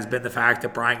season has been the fact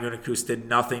that Brian Gutekunst did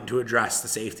nothing to address the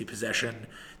safety position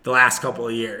the last couple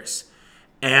of years.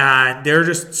 And there are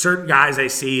just certain guys I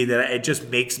see that it just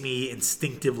makes me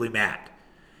instinctively mad.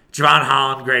 Javon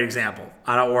Holland, great example,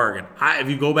 out of Oregon. If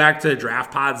you go back to the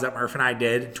draft pods that Murph and I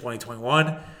did in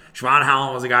 2021, Javon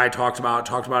Holland was a guy I talked about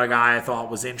a guy I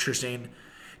thought was interesting.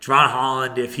 Javon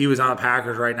Holland, if he was on the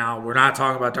Packers right now, we're not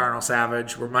talking about Darnell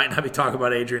Savage. We might not be talking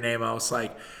about Adrian Amos.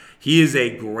 Like, he is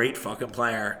a great fucking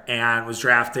player and was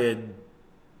drafted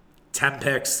 10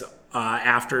 picks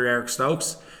after Eric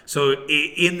Stokes. So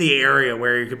in the area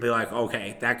where you can be like,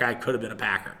 okay, that guy could have been a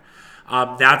Packer.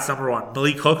 That's number one.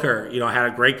 Malik Hooker, had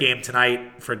a great game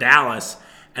tonight for Dallas.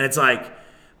 And it's like,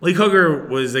 Malik Hooker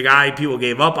was the guy people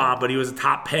gave up on, but he was a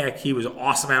top pick. He was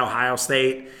awesome at Ohio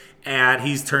State. And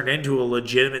he's turned into a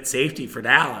legitimate safety for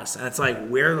Dallas. And it's like,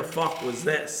 where the fuck was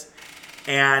this?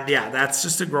 And yeah, that's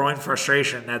just a growing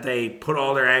frustration that they put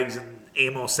all their eggs in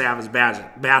Amos Savage's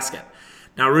basket.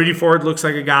 Now, Rudy Ford looks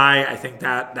like a guy. I think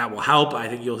that will help. I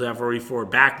think you'll have Rudy Ford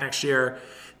back next year.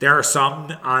 There are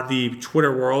some on the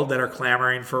Twitter world that are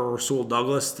clamoring for Rasul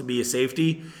Douglas to be a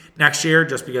safety next year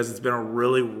just because it's been a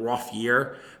really rough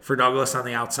year for Douglas on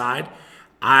the outside.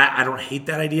 I don't hate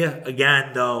that idea.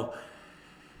 Again, though,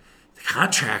 the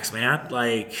contracts, man,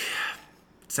 like,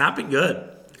 it's not been good.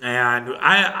 And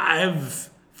I have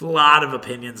a lot of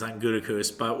opinions on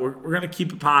Gutekunst, but we're going to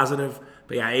keep it positive.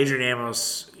 But yeah, Adrian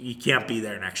Amos, you can't be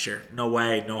there next year. No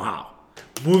way, no how.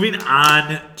 Moving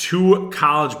on to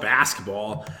college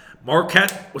basketball,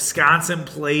 Marquette, Wisconsin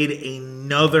played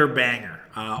another banger.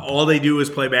 All they do is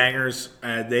play bangers.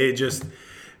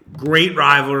 Great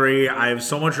rivalry. I have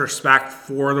so much respect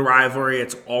for the rivalry.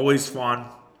 It's always fun.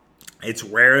 It's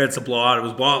rare it's a blowout. It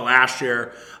was a blowout last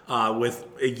year with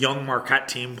a young Marquette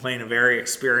team playing a very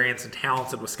experienced and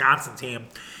talented Wisconsin team.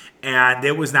 And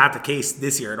it was not the case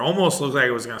this year. It almost looked like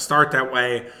it was going to start that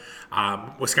way.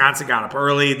 Wisconsin got up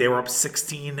early. They were up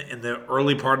 16 in the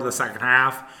early part of the second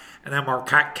half. And then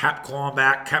Marquette kept clawing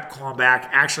back.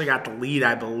 Actually got the lead,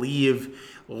 I believe,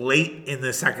 late in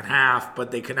the second half, but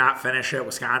they could not finish it.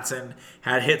 Wisconsin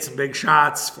had hit some big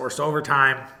shots, forced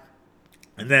overtime.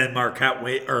 And then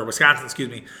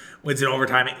Wisconsin, wins in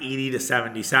overtime at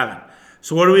 80-77.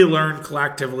 So what do we learn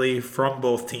collectively from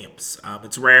both teams?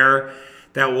 It's rare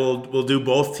that we'll do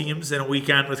both teams in a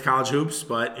weekend with college hoops,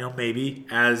 but maybe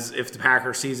as if the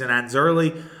Packers season ends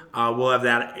early, we'll have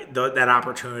that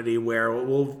opportunity where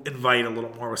we'll invite a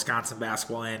little more Wisconsin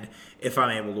basketball in if I'm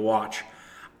able to watch.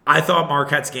 I thought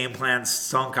Marquette's game plan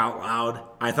stunk out loud.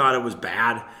 I thought it was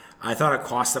bad. I thought it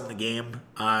cost them the game,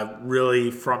 really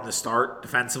from the start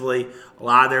defensively. A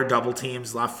lot of their double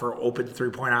teams left for open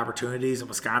three-point opportunities, and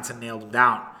Wisconsin nailed them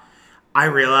down. I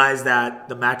realized that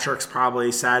the metrics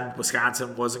probably said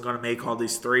Wisconsin wasn't going to make all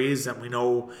these threes, and we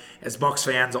know as Bucks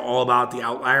fans all about the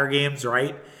outlier games,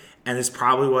 right? And this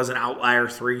probably was an outlier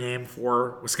 3 game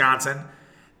for Wisconsin.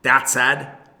 That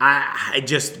said, I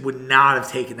just would not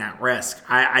have taken that risk.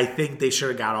 I think they should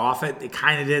have got off it. They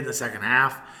kind of did in the second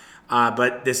half.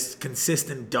 But this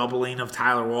consistent doubling of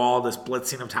Tyler Wall, this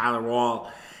blitzing of Tyler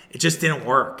Wall, it just didn't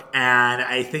work. And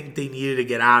I think they needed to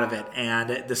get out of it.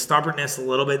 And the stubbornness a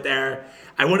little bit there,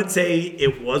 I wouldn't say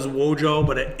it was Wojo,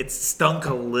 but it stunk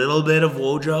a little bit of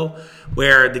Wojo,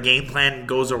 where the game plan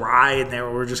goes awry and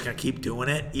we're just going to keep doing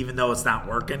it, even though it's not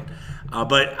working.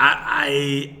 But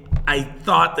I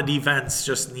thought the defense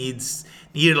just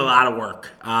needed a lot of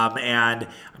work. And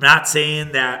I'm not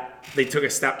saying that they took a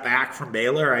step back from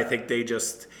Baylor. I think they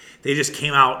just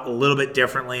came out a little bit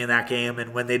differently in that game.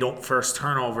 And when they don't force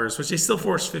turnovers, which they still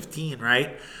force 15,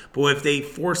 right? But if they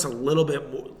force a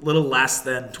little less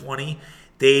than 20,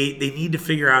 they need to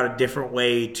figure out a different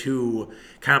way to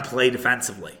kind of play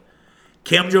defensively.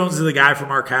 Cam Jones is the guy for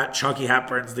Marquette. Chucky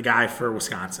Hepburn's the guy for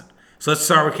Wisconsin. So let's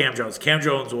start with Cam Jones. Cam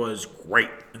Jones was great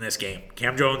in this game.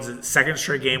 Cam Jones' second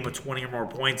straight game with 20 or more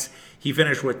points. He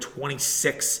finished with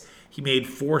 26. He made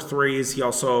 4 threes. He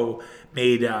also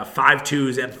made 5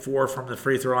 twos and 4 from the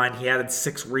free throw line. He added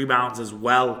 6 rebounds as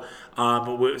well.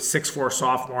 6'4"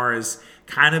 sophomore is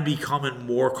kind of becoming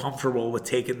more comfortable with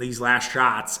taking these last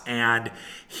shots. And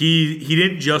he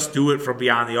didn't just do it from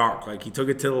beyond the arc. Like, he took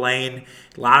it to the lane,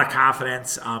 a lot of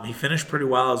confidence. He finished pretty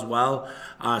well as well.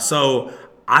 So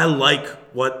I like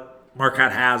what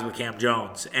Marquette has with Cam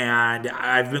Jones. And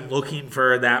I've been looking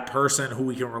for that person who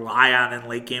we can rely on in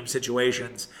late game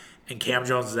situations. And Cam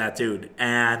Jones is that dude.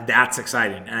 And that's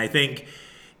exciting. And I think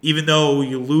even though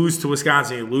you lose to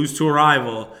Wisconsin, you lose to a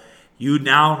rival, you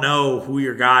now know who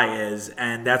your guy is.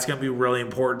 And that's going to be really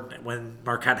important when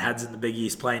Marquette heads in the Big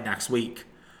East play next week.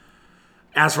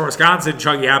 As for Wisconsin,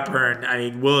 Chucky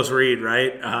Hepburn, Willis Reed,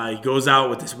 right? He goes out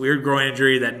with this weird groin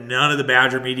injury that none of the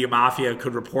Badger media mafia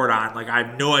could report on. Like, I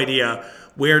have no idea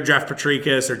where Jeff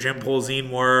Petrikis or Jim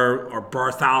Polzin were, or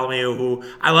Bartholomew, who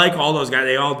I like all those guys.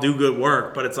 They all do good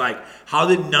work. But it's like, how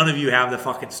did none of you have the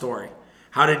fucking story?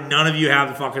 How did none of you have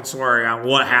the fucking story on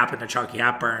what happened to Chucky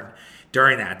Hepburn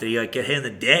during that? Did he get hit in the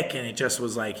dick and it just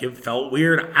was like, it felt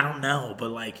weird? I don't know.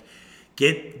 But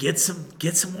get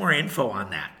some more info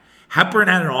on that. Hepburn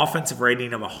had an offensive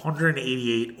rating of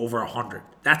 188 over 100.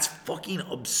 That's fucking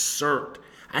absurd.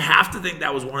 I have to think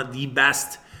that was one of the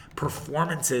best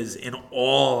performances in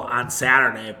all on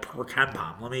Saturday per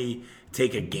KenPom. Let me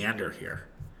take a gander here.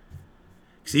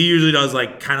 Because he usually does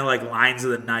kind of lines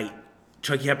of the night.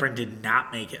 Chucky Hepburn did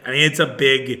not make it. It's a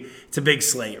big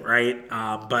slate, right?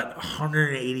 But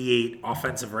 188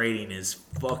 offensive rating is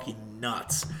fucking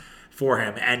nuts for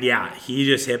him. And yeah, he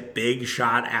just hit big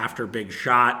shot after big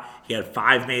shot. He had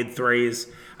 5 made threes.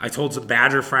 I told some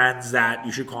Badger friends that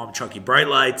you should call him Chucky Bright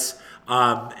Lights.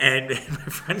 And my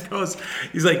friend goes,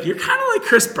 he's like, you're kind of like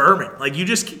Chris Berman. Like, you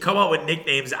just come up with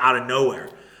nicknames out of nowhere.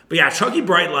 But yeah, Chucky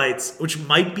Bright Lights, which I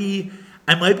might be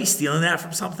stealing that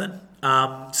from something.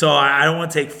 So I don't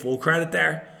want to take full credit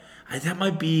there. Is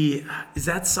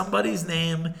that somebody's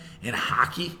name in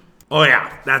hockey? Oh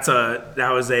yeah,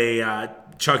 that was a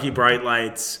Chucky Bright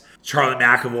Lights Charlie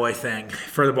McAvoy thing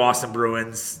for the Boston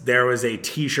Bruins. There was a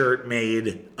T-shirt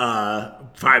made by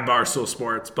Barstool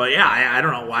Sports, but yeah, I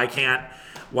don't know why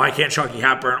can't Chucky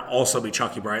Hepburn also be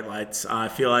Chucky Bright Lights? I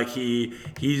feel like he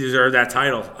deserved that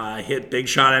title. Hit big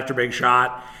shot after big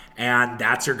shot, and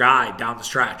that's your guy down the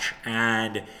stretch.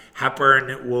 And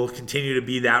Hepburn will continue to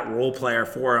be that role player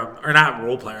for him, or not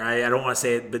role player. I don't want to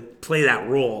say it, but play that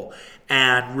role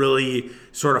and really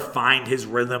sort of find his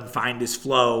rhythm, find his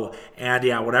flow. And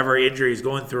yeah, whatever injury he's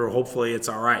going through, hopefully it's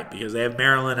all right, because they have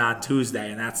Maryland on Tuesday,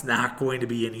 and that's not going to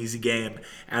be an easy game,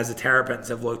 as the Terrapins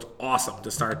have looked awesome to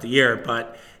start the year.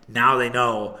 But now they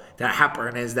know that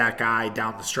Hepburn is that guy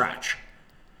down the stretch.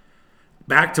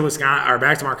 Back to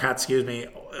Marquette, excuse me.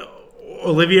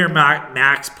 Olivier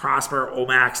Max Prosper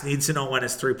Omax needs to know when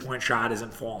his three-point shot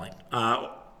isn't falling.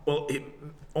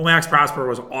 Omax Prosper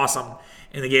was awesome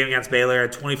in the game against Baylor.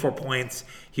 Had 24 points.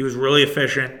 He was really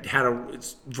efficient. Had a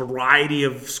variety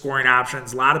of scoring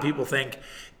options. A lot of people think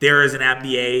there is an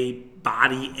NBA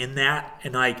body in that,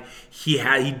 and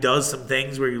he does some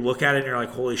things where you look at it and you're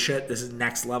like, holy shit, this is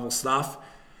next level stuff.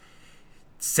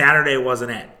 Saturday wasn't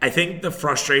it. I think the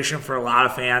frustration for a lot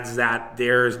of fans is that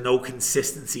there's no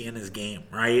consistency in his game,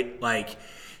 right?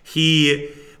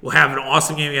 will have an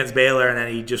awesome game against Baylor, and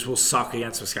then he just will suck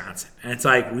against Wisconsin. And it's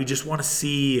like we just want to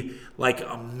see like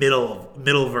a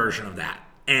middle version of that.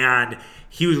 And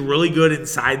he was really good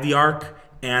inside the arc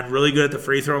and really good at the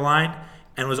free throw line,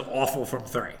 and was awful from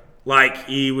three. Like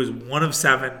he was 1 of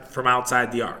 7 from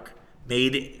outside the arc,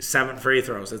 made 7 free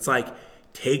throws. It's like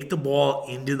take the ball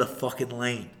into the fucking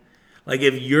lane. Like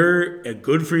if you're a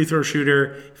good free throw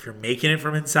shooter, if you're making it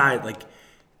from inside, like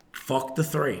fuck the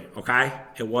three, okay?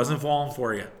 It wasn't falling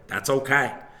for you. That's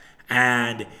okay.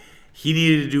 And he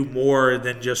needed to do more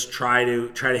than just try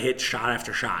to hit shot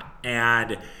after shot.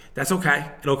 And that's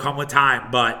okay. It'll come with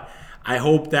time. But I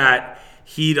hope that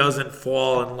he doesn't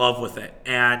fall in love with it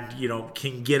and,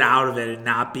 can get out of it and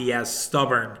not be as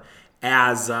stubborn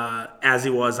as he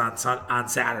was on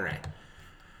Saturday.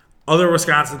 Other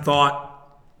Wisconsin thought,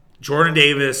 Jordan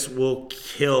Davis will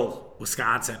kill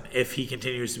Wisconsin if he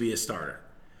continues to be a starter.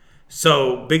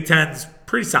 So Big Ten's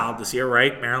pretty solid this year,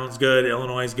 right? Maryland's good,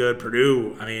 Illinois is good,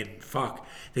 Purdue, fuck.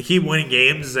 They keep winning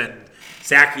games, and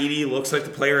Zach Edey looks like the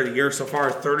player of the year so far,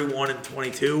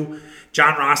 31-22.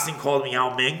 John Rothstein called him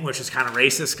Yao Ming, which is kind of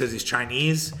racist because he's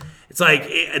Chinese. It's like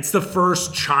it's the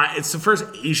first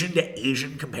Asian to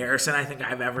Asian comparison I think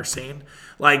I've ever seen.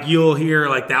 Like you'll hear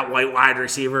like that white wide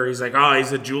receiver. He's like, oh,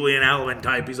 he's a Julian Edelman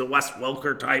type. He's a Wes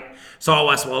Welker type. Saw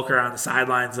Wes Welker on the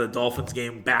sidelines of the Dolphins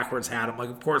game, backwards hat. I'm like,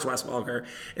 of course Wes Welker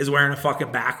is wearing a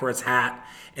fucking backwards hat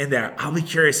in there. I'll be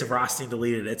curious if Rothstein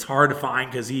deleted it. It's hard to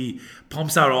find because he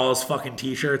pumps out all his fucking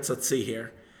t-shirts. Let's see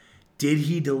here. Did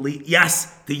he delete?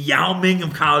 Yes, the Yao Ming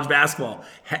of college basketball.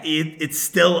 It's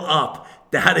still up.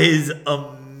 That is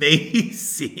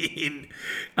amazing.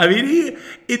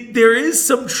 There is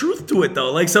some truth to it,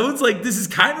 though. Like, someone's like, this is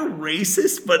kind of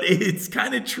racist, but it's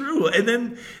kind of true. And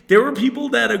then there were people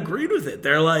that agreed with it.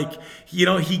 They're like, he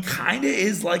kind of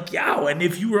is like Yao. And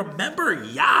if you remember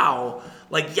Yao,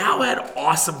 like, Yao had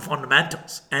awesome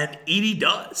fundamentals, and Edey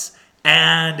does.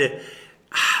 And,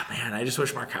 man, I just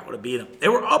wish Marquette would have beat him. They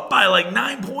were up by, like,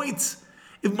 9 points.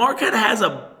 If Marquette has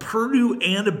a Purdue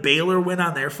and a Baylor win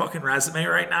on their fucking resume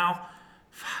right now,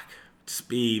 just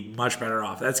be much better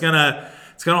off. It's gonna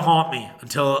haunt me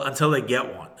until they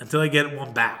get one, until they get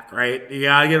one back, right? You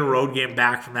gotta get a road game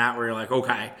back from that where you're like,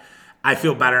 okay, I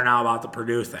feel better now about the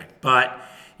Purdue thing. But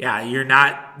yeah,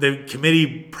 the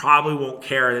committee probably won't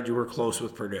care that you were close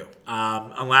with Purdue,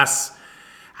 unless.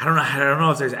 I don't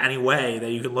know if there's any way that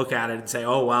you can look at it and say,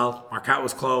 oh, well, Marquette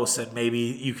was close, and maybe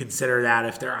you consider that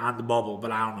if they're on the bubble,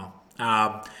 but I don't know.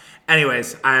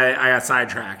 Anyways, I got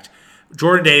sidetracked.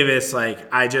 Jordan Davis,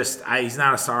 he's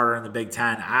not a starter in the Big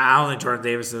Ten. I don't think Jordan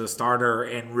Davis is a starter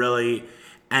in really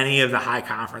any of the high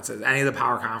conferences, any of the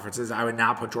power conferences. I would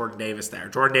not put Jordan Davis there.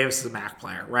 Jordan Davis is a MAC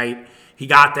player, right? He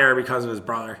got there because of his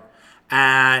brother.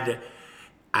 And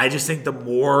I just think the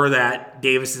more that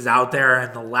Davis is out there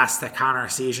and the less that Connor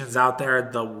Essegian's out there,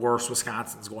 the worse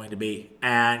Wisconsin's going to be.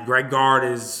 And Greg Gard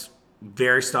is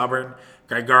very stubborn.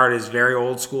 Greg Gard is very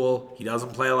old school. He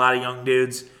doesn't play a lot of young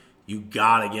dudes. You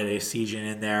got to get Essegian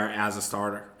in there as a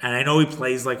starter. And I know he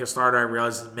plays like a starter. I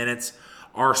realize his minutes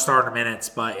are starter minutes.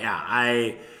 But, yeah,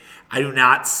 I do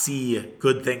not see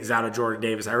good things out of Jordan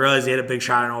Davis. I realize he had a big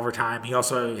shot in overtime. He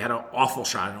also had an awful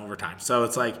shot in overtime. So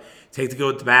it's like, take the good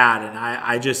with the bad. And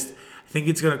I think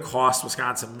it's going to cost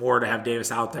Wisconsin more to have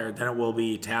Davis out there than it will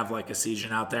be to have like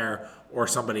Essegian out there or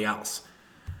somebody else.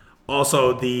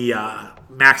 Also, the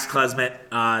Max Klesmit,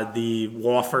 the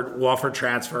Wofford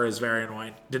transfer is very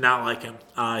annoying. Did not like him.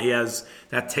 He has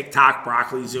that TikTok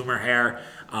broccoli zoomer hair.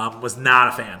 Was not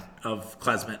a fan of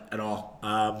Klesmit at all.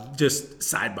 Just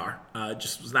sidebar.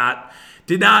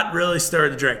 Did not really stir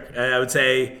the drink. I would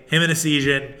say him and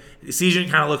Essegian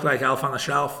kind of looked like Elf on the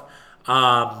Shelf.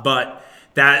 But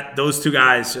those two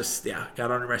guys just,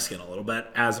 got under my skin a little bit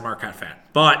as a Marquette fan.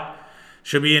 But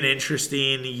should be an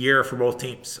interesting year for both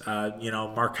teams.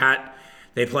 Marquette,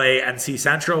 they play NC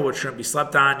Central, which shouldn't be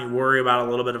slept on. You worry about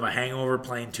a little bit of a hangover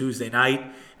playing Tuesday night.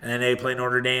 And then they play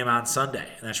Notre Dame on Sunday.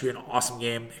 And that should be an awesome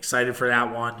game. Excited for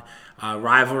that one.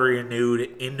 Rivalry renewed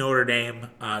in Notre Dame.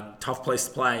 Tough place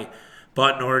to play.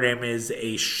 But Notre Dame is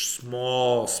a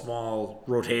small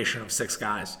rotation of 6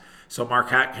 guys. So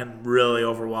Marquette can really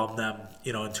overwhelm them,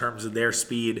 in terms of their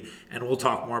speed. And we'll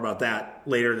talk more about that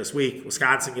later this week.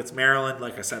 Wisconsin gets Maryland.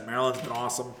 Like I said, Maryland's been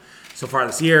awesome so far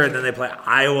this year. And then they play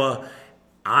Iowa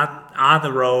on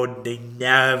the road. They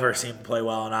never seem to play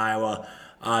well in Iowa.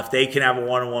 If they can have a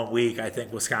one-on-one week, I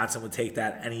think Wisconsin would take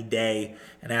that any day.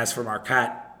 And as for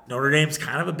Marquette, Notre Dame's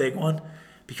kind of a big one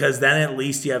because then at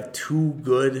least you have 2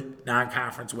 good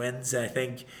non-conference wins. And I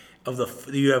think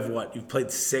you've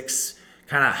played 6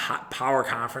 kind of hot power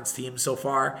conference teams so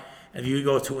far. And if you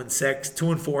go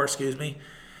 2-4,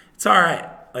 it's all right.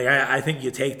 Like I think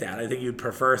you take that. I think you'd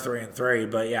prefer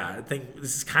 3-3, but yeah, I think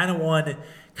this is kind of one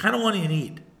you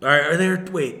need. All right,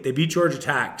 they beat Georgia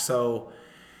Tech, so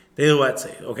they let's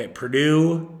see. Okay,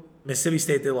 Purdue, Mississippi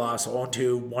State they lost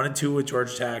 0-2, 1-2 with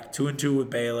Georgia Tech, 2-2 with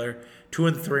Baylor,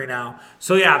 2-3 now.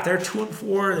 So yeah, if they're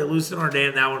 2-4, they lose to Notre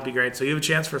Dame, that would be great. So you have a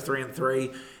chance for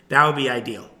 3-3. That would be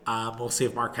ideal. We'll see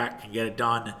if Marquette can get it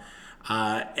done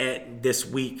this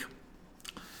week.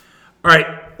 All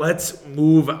right, let's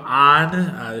move on.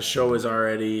 The show is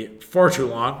already far too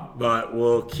long, but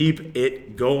we'll keep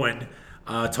it going.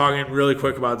 Talking really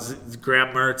quick about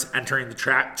Graham Mertz entering the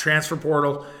transfer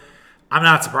portal. I'm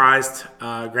not surprised.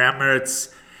 Graham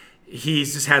Mertz,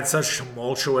 he's just had such a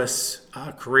tumultuous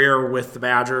career with the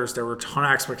Badgers. There were a ton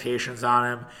of expectations on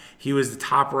him. He was the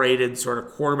top-rated sort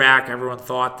of quarterback. Everyone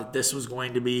thought that this was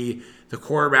going to be the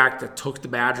quarterback that took the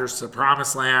Badgers to the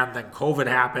promised land. Then COVID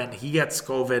happened. He gets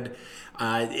COVID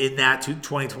in that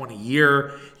 2020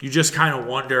 year. You just kind of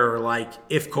wonder, like,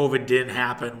 if COVID didn't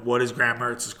happen, what does Graham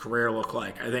Mertz's career look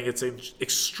like? I think it's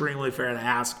extremely fair to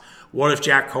ask, what if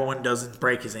Jack Cohen doesn't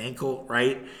break his ankle,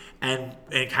 right? And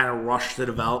kind of rush the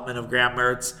development of Graham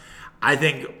Mertz. I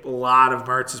think a lot of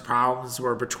Mertz's problems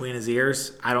were between his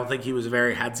ears. I don't think he was a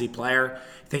very headsy player.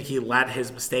 I think he let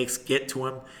his mistakes get to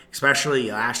him,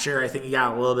 especially last year. I think he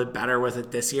got a little bit better with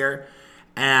it this year.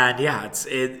 And yeah,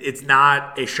 it's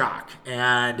not a shock.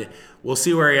 And we'll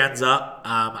see where he ends up.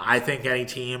 I think any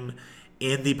team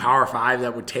in the Power 5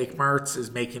 that would take Mertz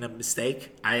is making a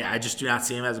mistake. I just do not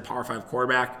see him as a Power 5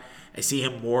 quarterback. I see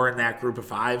him more in that group of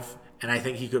 5, and I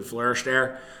think he could flourish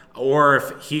there. Or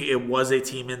if it was a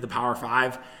team in the Power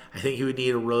 5, I think he would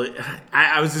need a really –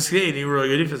 I was just saying he need a really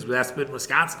good defense, but that's been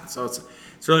Wisconsin. So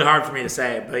it's really hard for me to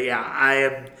say. But yeah,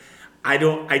 I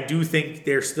do think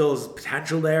there still is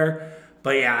potential there.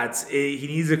 But yeah, he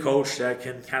needs a coach that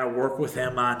can kind of work with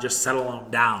him on just settling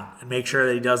him down and make sure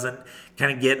that he doesn't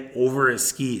kind of get over his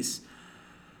skis.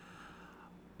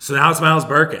 So now it's Myles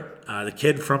Burkett, the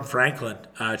kid from Franklin.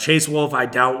 Chase Wolf, I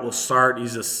doubt, will start.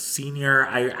 He's a senior.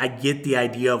 I get the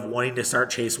idea of wanting to start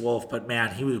Chase Wolf, but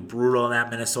man, he was brutal in that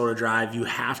Minnesota drive. You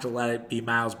have to let it be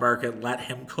Myles Burkett. Let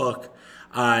him cook.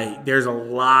 There's a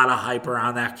lot of hype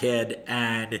around that kid,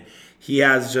 and he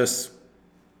has just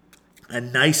a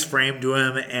nice frame to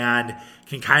him and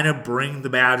can kind of bring the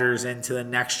Badgers into the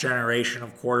next generation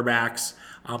of quarterbacks.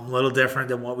 A little different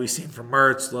than what we've seen from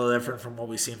Mertz, a little different from what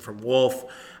we've seen from Wolf.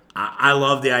 I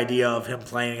love the idea of him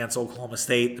playing against Oklahoma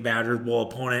State, the Badgers' bowl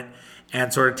opponent,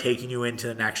 and sort of taking you into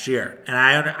the next year. And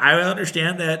I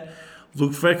understand that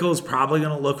Luke Fickell is probably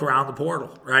going to look around the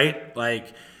portal, right?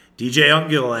 Like DJ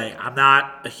Ungule, I'm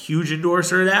not a huge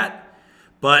endorser of that,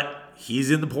 but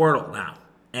he's in the portal now.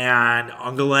 And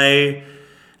Ungule,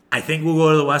 I think will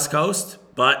go to the West Coast,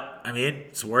 but I mean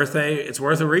it's worth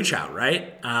a reach out,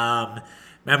 right?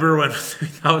 Remember when we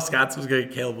thought Wisconsin was going to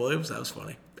get Caleb Williams? That was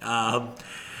funny. And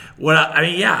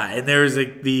there's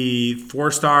the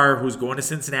 4-star who's going to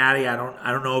Cincinnati. I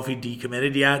don't know if he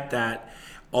decommitted yet. That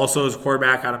also is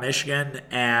quarterback out of Michigan,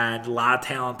 and a lot of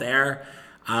talent there.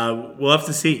 We'll have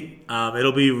to see.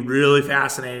 It'll be really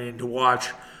fascinating to watch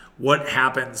what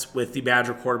happens with the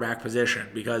Badger quarterback position,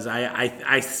 because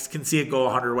I can see it go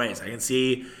 100 ways. I can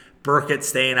see Burkett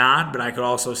staying on, but I could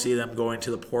also see them going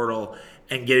to the portal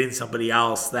and getting somebody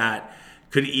else that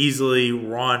could easily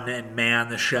run and man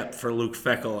the ship for Luke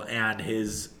Fickell and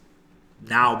his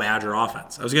now Badger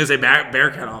offense. I was going to say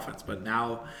Bearcat offense, but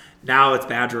now it's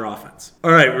Badger offense.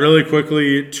 All right, really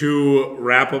quickly to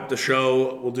wrap up the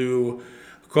show, we'll do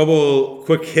a couple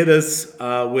quick hitters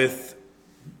with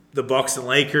the Bucks and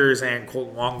Lakers and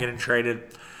Colton Wong getting traded.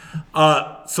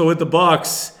 So with the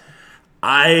Bucks,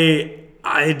 I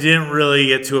didn't really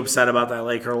get too upset about that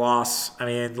Laker loss. I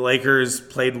mean, the Lakers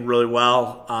played really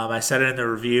well. I said it in the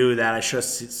review that I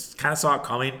just kind of saw it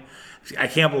coming. I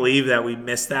can't believe that we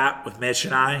missed that with Mitch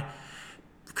and I.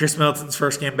 Chris Middleton's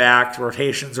first game back.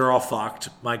 Rotations are all fucked.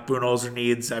 Mike Budenholzer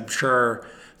needs, I'm sure,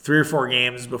 3 or 4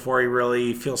 games before he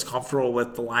really feels comfortable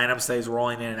with the lineups that he's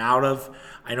rolling in and out of.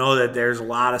 I know that there's a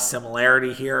lot of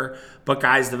similarity here, but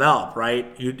guys develop, right?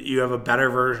 You have a better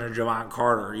version of Javon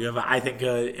Carter. You have, I think,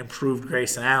 an improved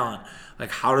Grayson Allen. Like,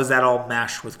 how does that all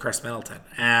mesh with Chris Middleton?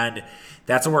 And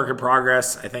that's a work in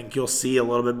progress. I think you'll see a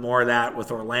little bit more of that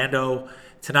with Orlando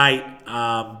tonight,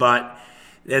 but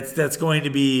that's going to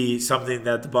be something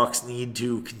that the Bucks need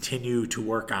to continue to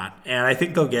work on. And I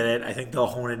think they'll get it. I think they'll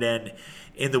hone it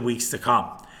in the weeks to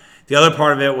come. The other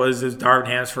part of it was Darvin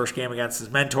Ham's first game against his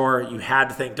mentor. You had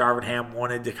to think Darvin Ham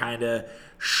wanted to kind of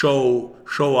show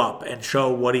up and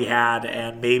show what he had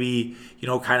and maybe,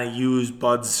 kind of use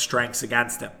Bud's strengths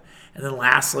against him. And then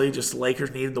lastly, just the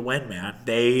Lakers needed the win, man.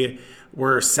 They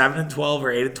were 7-12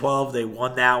 or 8-12. They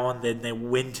won that one. Then they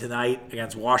win tonight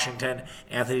against Washington.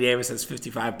 Anthony Davis has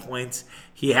 55 points.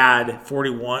 He had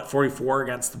 44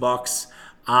 against the Bucks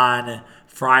on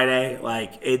Friday.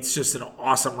 Like, it's just an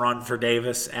awesome run for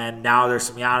Davis. And now there's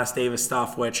some Giannis Davis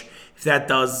stuff, which if that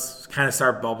does kind of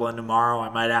start bubbling tomorrow, I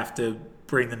might have to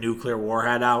bring the nuclear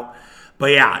warhead out.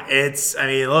 But yeah,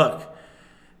 look,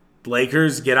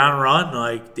 Lakers get on a run.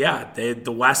 Like, yeah,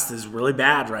 the West is really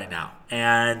bad right now,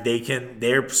 and they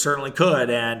certainly could.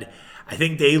 And I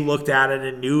think they looked at it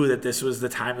and knew that this was the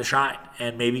time to shine,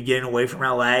 and maybe getting away from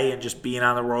LA and just being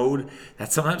on the road,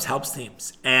 that sometimes helps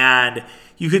teams. And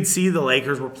you could see the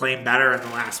Lakers were playing better in the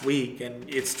last week, and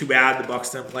it's too bad the Bucks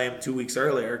didn't play them 2 weeks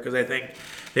earlier, because I think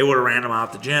they would have ran them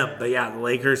out the gym. But yeah, the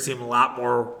Lakers seem a lot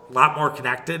more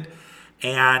connected.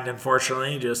 And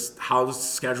unfortunately, just how the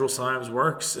schedule sometimes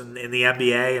works in the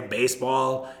NBA and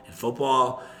baseball and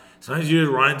football, sometimes you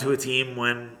just run into a team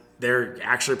when they're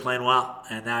actually playing well,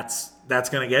 and that's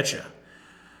going to get you.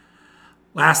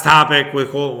 Last topic with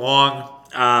Colton Wong.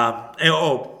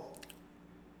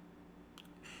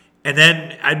 And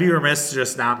then I'd be remiss to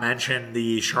just not mention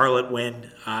the Charlotte win.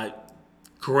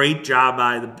 Great job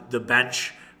by the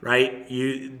bench, right?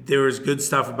 There was good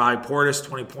stuff by Portis,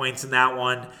 20 points in that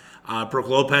one. Brook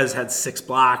Lopez had 6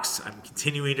 blocks. I'm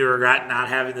continuing to regret not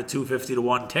having the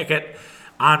 250-1 ticket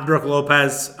on Brook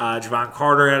Lopez. Javon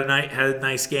Carter had a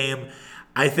nice game.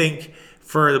 I think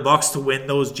for the Bucks to win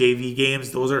those JV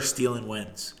games, those are stealing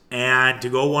wins. And to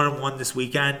go 1-1 this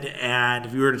weekend, and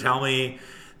if you were to tell me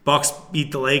Bucks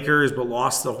beat the Lakers but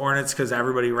lost the Hornets because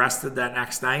everybody rested that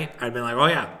next night, I'd been like, oh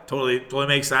yeah, totally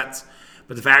makes sense.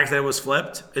 But the fact that it was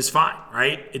flipped is fine,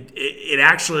 right? It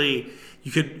actually,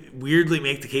 you could weirdly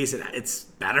make the case that it's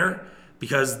better,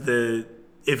 because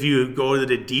if you go to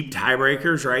the deep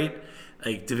tiebreakers, right,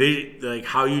 like division, like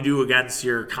how you do against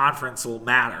your conference will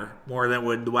matter more than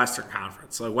would the Western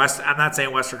Conference. Like I'm not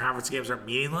saying Western Conference games are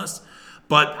meaningless,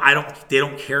 but they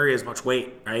don't carry as much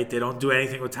weight, right? They don't do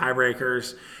anything with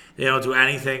tiebreakers. They don't do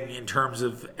anything in terms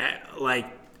of like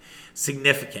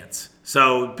significance.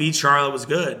 So beat Charlotte was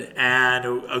good, and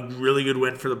a really good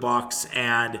win for the Bucks,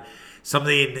 and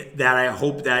something that I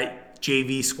hope that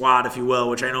JV squad, if you will,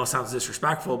 which I know sounds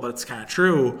disrespectful, but it's kind of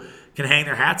true, can hang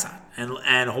their hats on.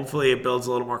 And hopefully it builds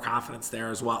a little more confidence there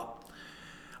as well.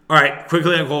 All right,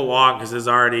 quickly on Colton Wong, because this is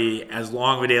already as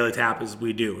long of a daily tap as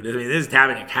we do. I mean, this is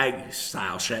tapping a keg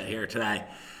style shit here today.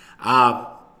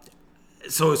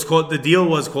 So the deal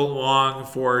was Colton Wong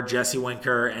for Jesse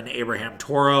Winker and Abraham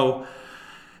Toro.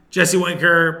 Jesse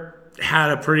Winker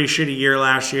had a pretty shitty year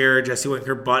last year. Jesse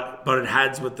Winker butted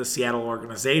heads with the Seattle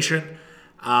organization.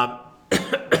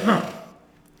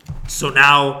 So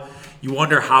now you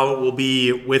wonder how it will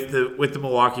be with the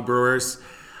Milwaukee Brewers.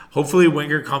 Hopefully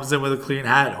Winker comes in with a clean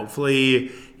head.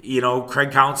 Hopefully,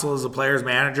 Craig Counsell is the player's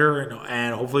manager,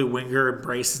 and hopefully Winker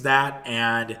embraces that,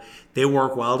 and they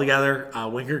work well together.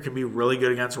 Winker can be really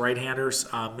good against right-handers.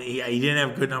 He didn't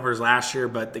have good numbers last year,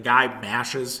 but the guy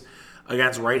mashes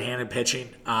against right-handed pitching.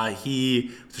 With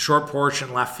a short porch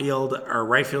in right field,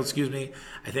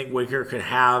 I think Winker could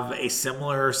have a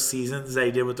similar season as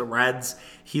they did with the Reds.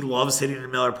 He loves hitting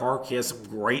in Miller Park. He has some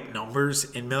great numbers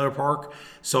in Miller Park.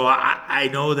 So I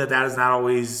know that is not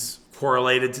always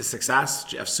correlated to success.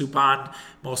 Jeff Suppan,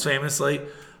 most famously.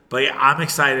 But I'm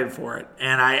excited for it.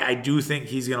 And I do think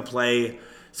he's going to play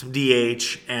some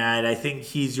DH. And I think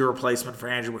he's your replacement for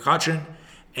Andrew McCutchen.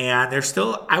 And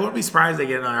I wouldn't be surprised they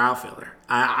get another outfielder.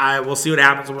 We'll see what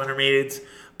happens with winter meetings,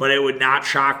 but it would not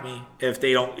shock me if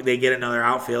they get another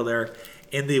outfielder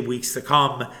in the weeks to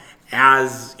come,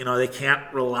 as they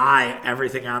can't rely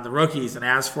everything on the rookies. And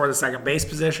as for the second base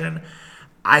position,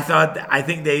 I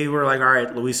think they were like, all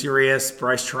right, Luis Urias,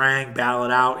 Bryce Terang, battle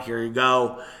it out. Here you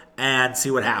go, and see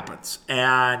what happens.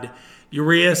 And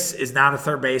Urias is not a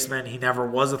third baseman. He never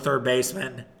was a third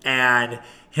baseman, and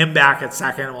him back at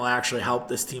second will actually help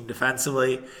this team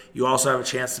defensively. You also have a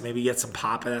chance to maybe get some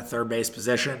pop at that third base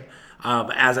position.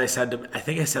 As I said, I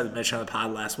think I said to Mitch on the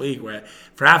pod last week, where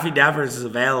if Rafi Devers is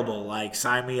available, like,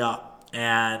 sign me up,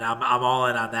 and I'm all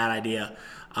in on that idea.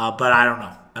 But I don't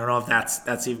know. I don't know if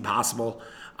that's even possible.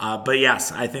 But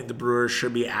yes, I think the Brewers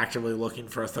should be actively looking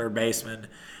for a third baseman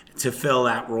to fill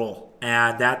that role,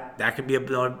 and that could be a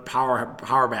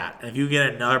power bat. And if you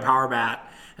get another power bat,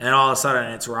 and then all of a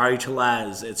sudden it's Rowdy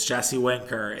Tellez, it's Jesse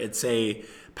Winker, it's a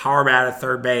power bat at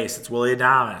third base, it's Willy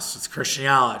Adames, it's Christian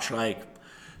Yelich. Like,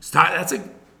 that's a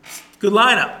good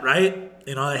lineup, right?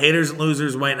 The haters and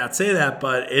losers might not say that,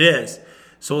 but it is.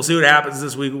 So we'll see what happens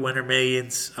this week with winter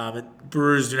meetings.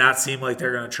 Brewers do not seem like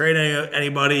they're going to trade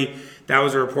anybody. That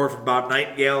was a report from Bob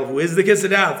Nightingale, who is the kiss of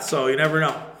death, so you never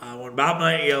know. When Bob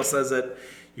Nightingale says it,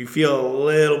 you feel a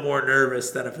little more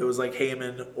nervous than if it was like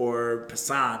Heyman or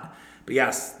Passan. But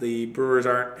yes, the Brewers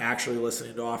aren't actually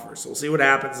listening to offers. So we'll see what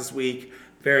happens this week.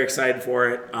 Very excited for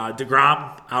it.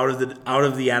 DeGrom out of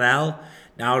the NL,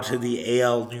 now to the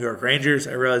AL New York Rangers.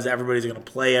 I realize everybody's going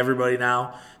to play everybody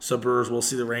now. So Brewers will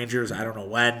see the Rangers. I don't know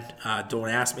when. Don't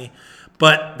ask me.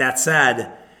 But that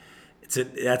said,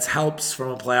 that helps from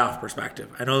a playoff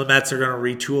perspective. I know the Mets are going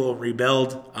to retool and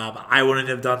rebuild. I wouldn't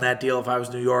have done that deal if I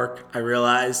was New York. I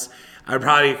realize I would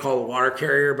probably get called a water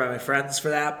carrier by my friends for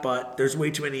that, but there's way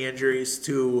too many injuries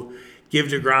to give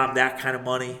DeGrom that kind of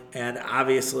money. And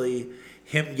obviously,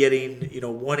 him getting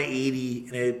 180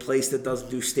 in a place that doesn't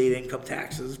do state income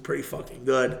taxes is pretty fucking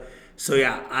good. So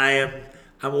yeah,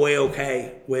 I'm way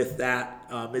okay with that.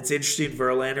 It's interesting.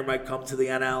 Verlander might come to the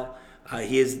NL. I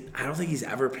don't think he's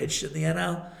ever pitched in the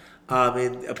NL.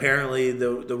 And apparently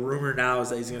the rumor now is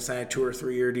that he's going to sign a 2 or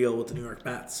 3 year deal with the New York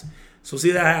Mets. So we'll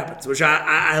see that happens, which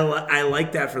I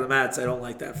like that for the Mets. I don't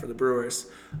like that for the Brewers.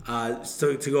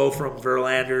 So to go from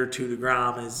Verlander to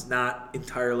DeGrom is not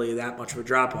entirely that much of a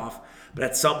drop off. But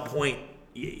at some point,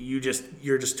 you're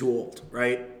just too old,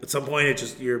 right? At some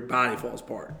point, your body falls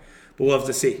apart. But we'll have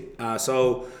to see.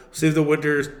 So see if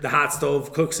the hot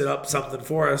stove cooks it up something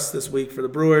for us this week for the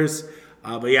Brewers.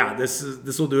 But yeah, this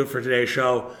will do it for today's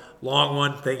show. Long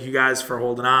one. Thank you guys for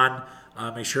holding on.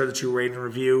 Make sure that you rate and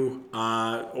review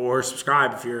or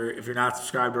subscribe if you're not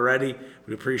subscribed already.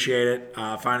 We'd appreciate it.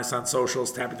 Find us on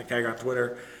socials. Tapping the Keg on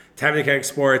Twitter. Tapping the Keg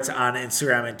Sports on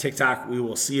Instagram and TikTok. We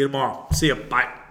will see you tomorrow. See you. Bye.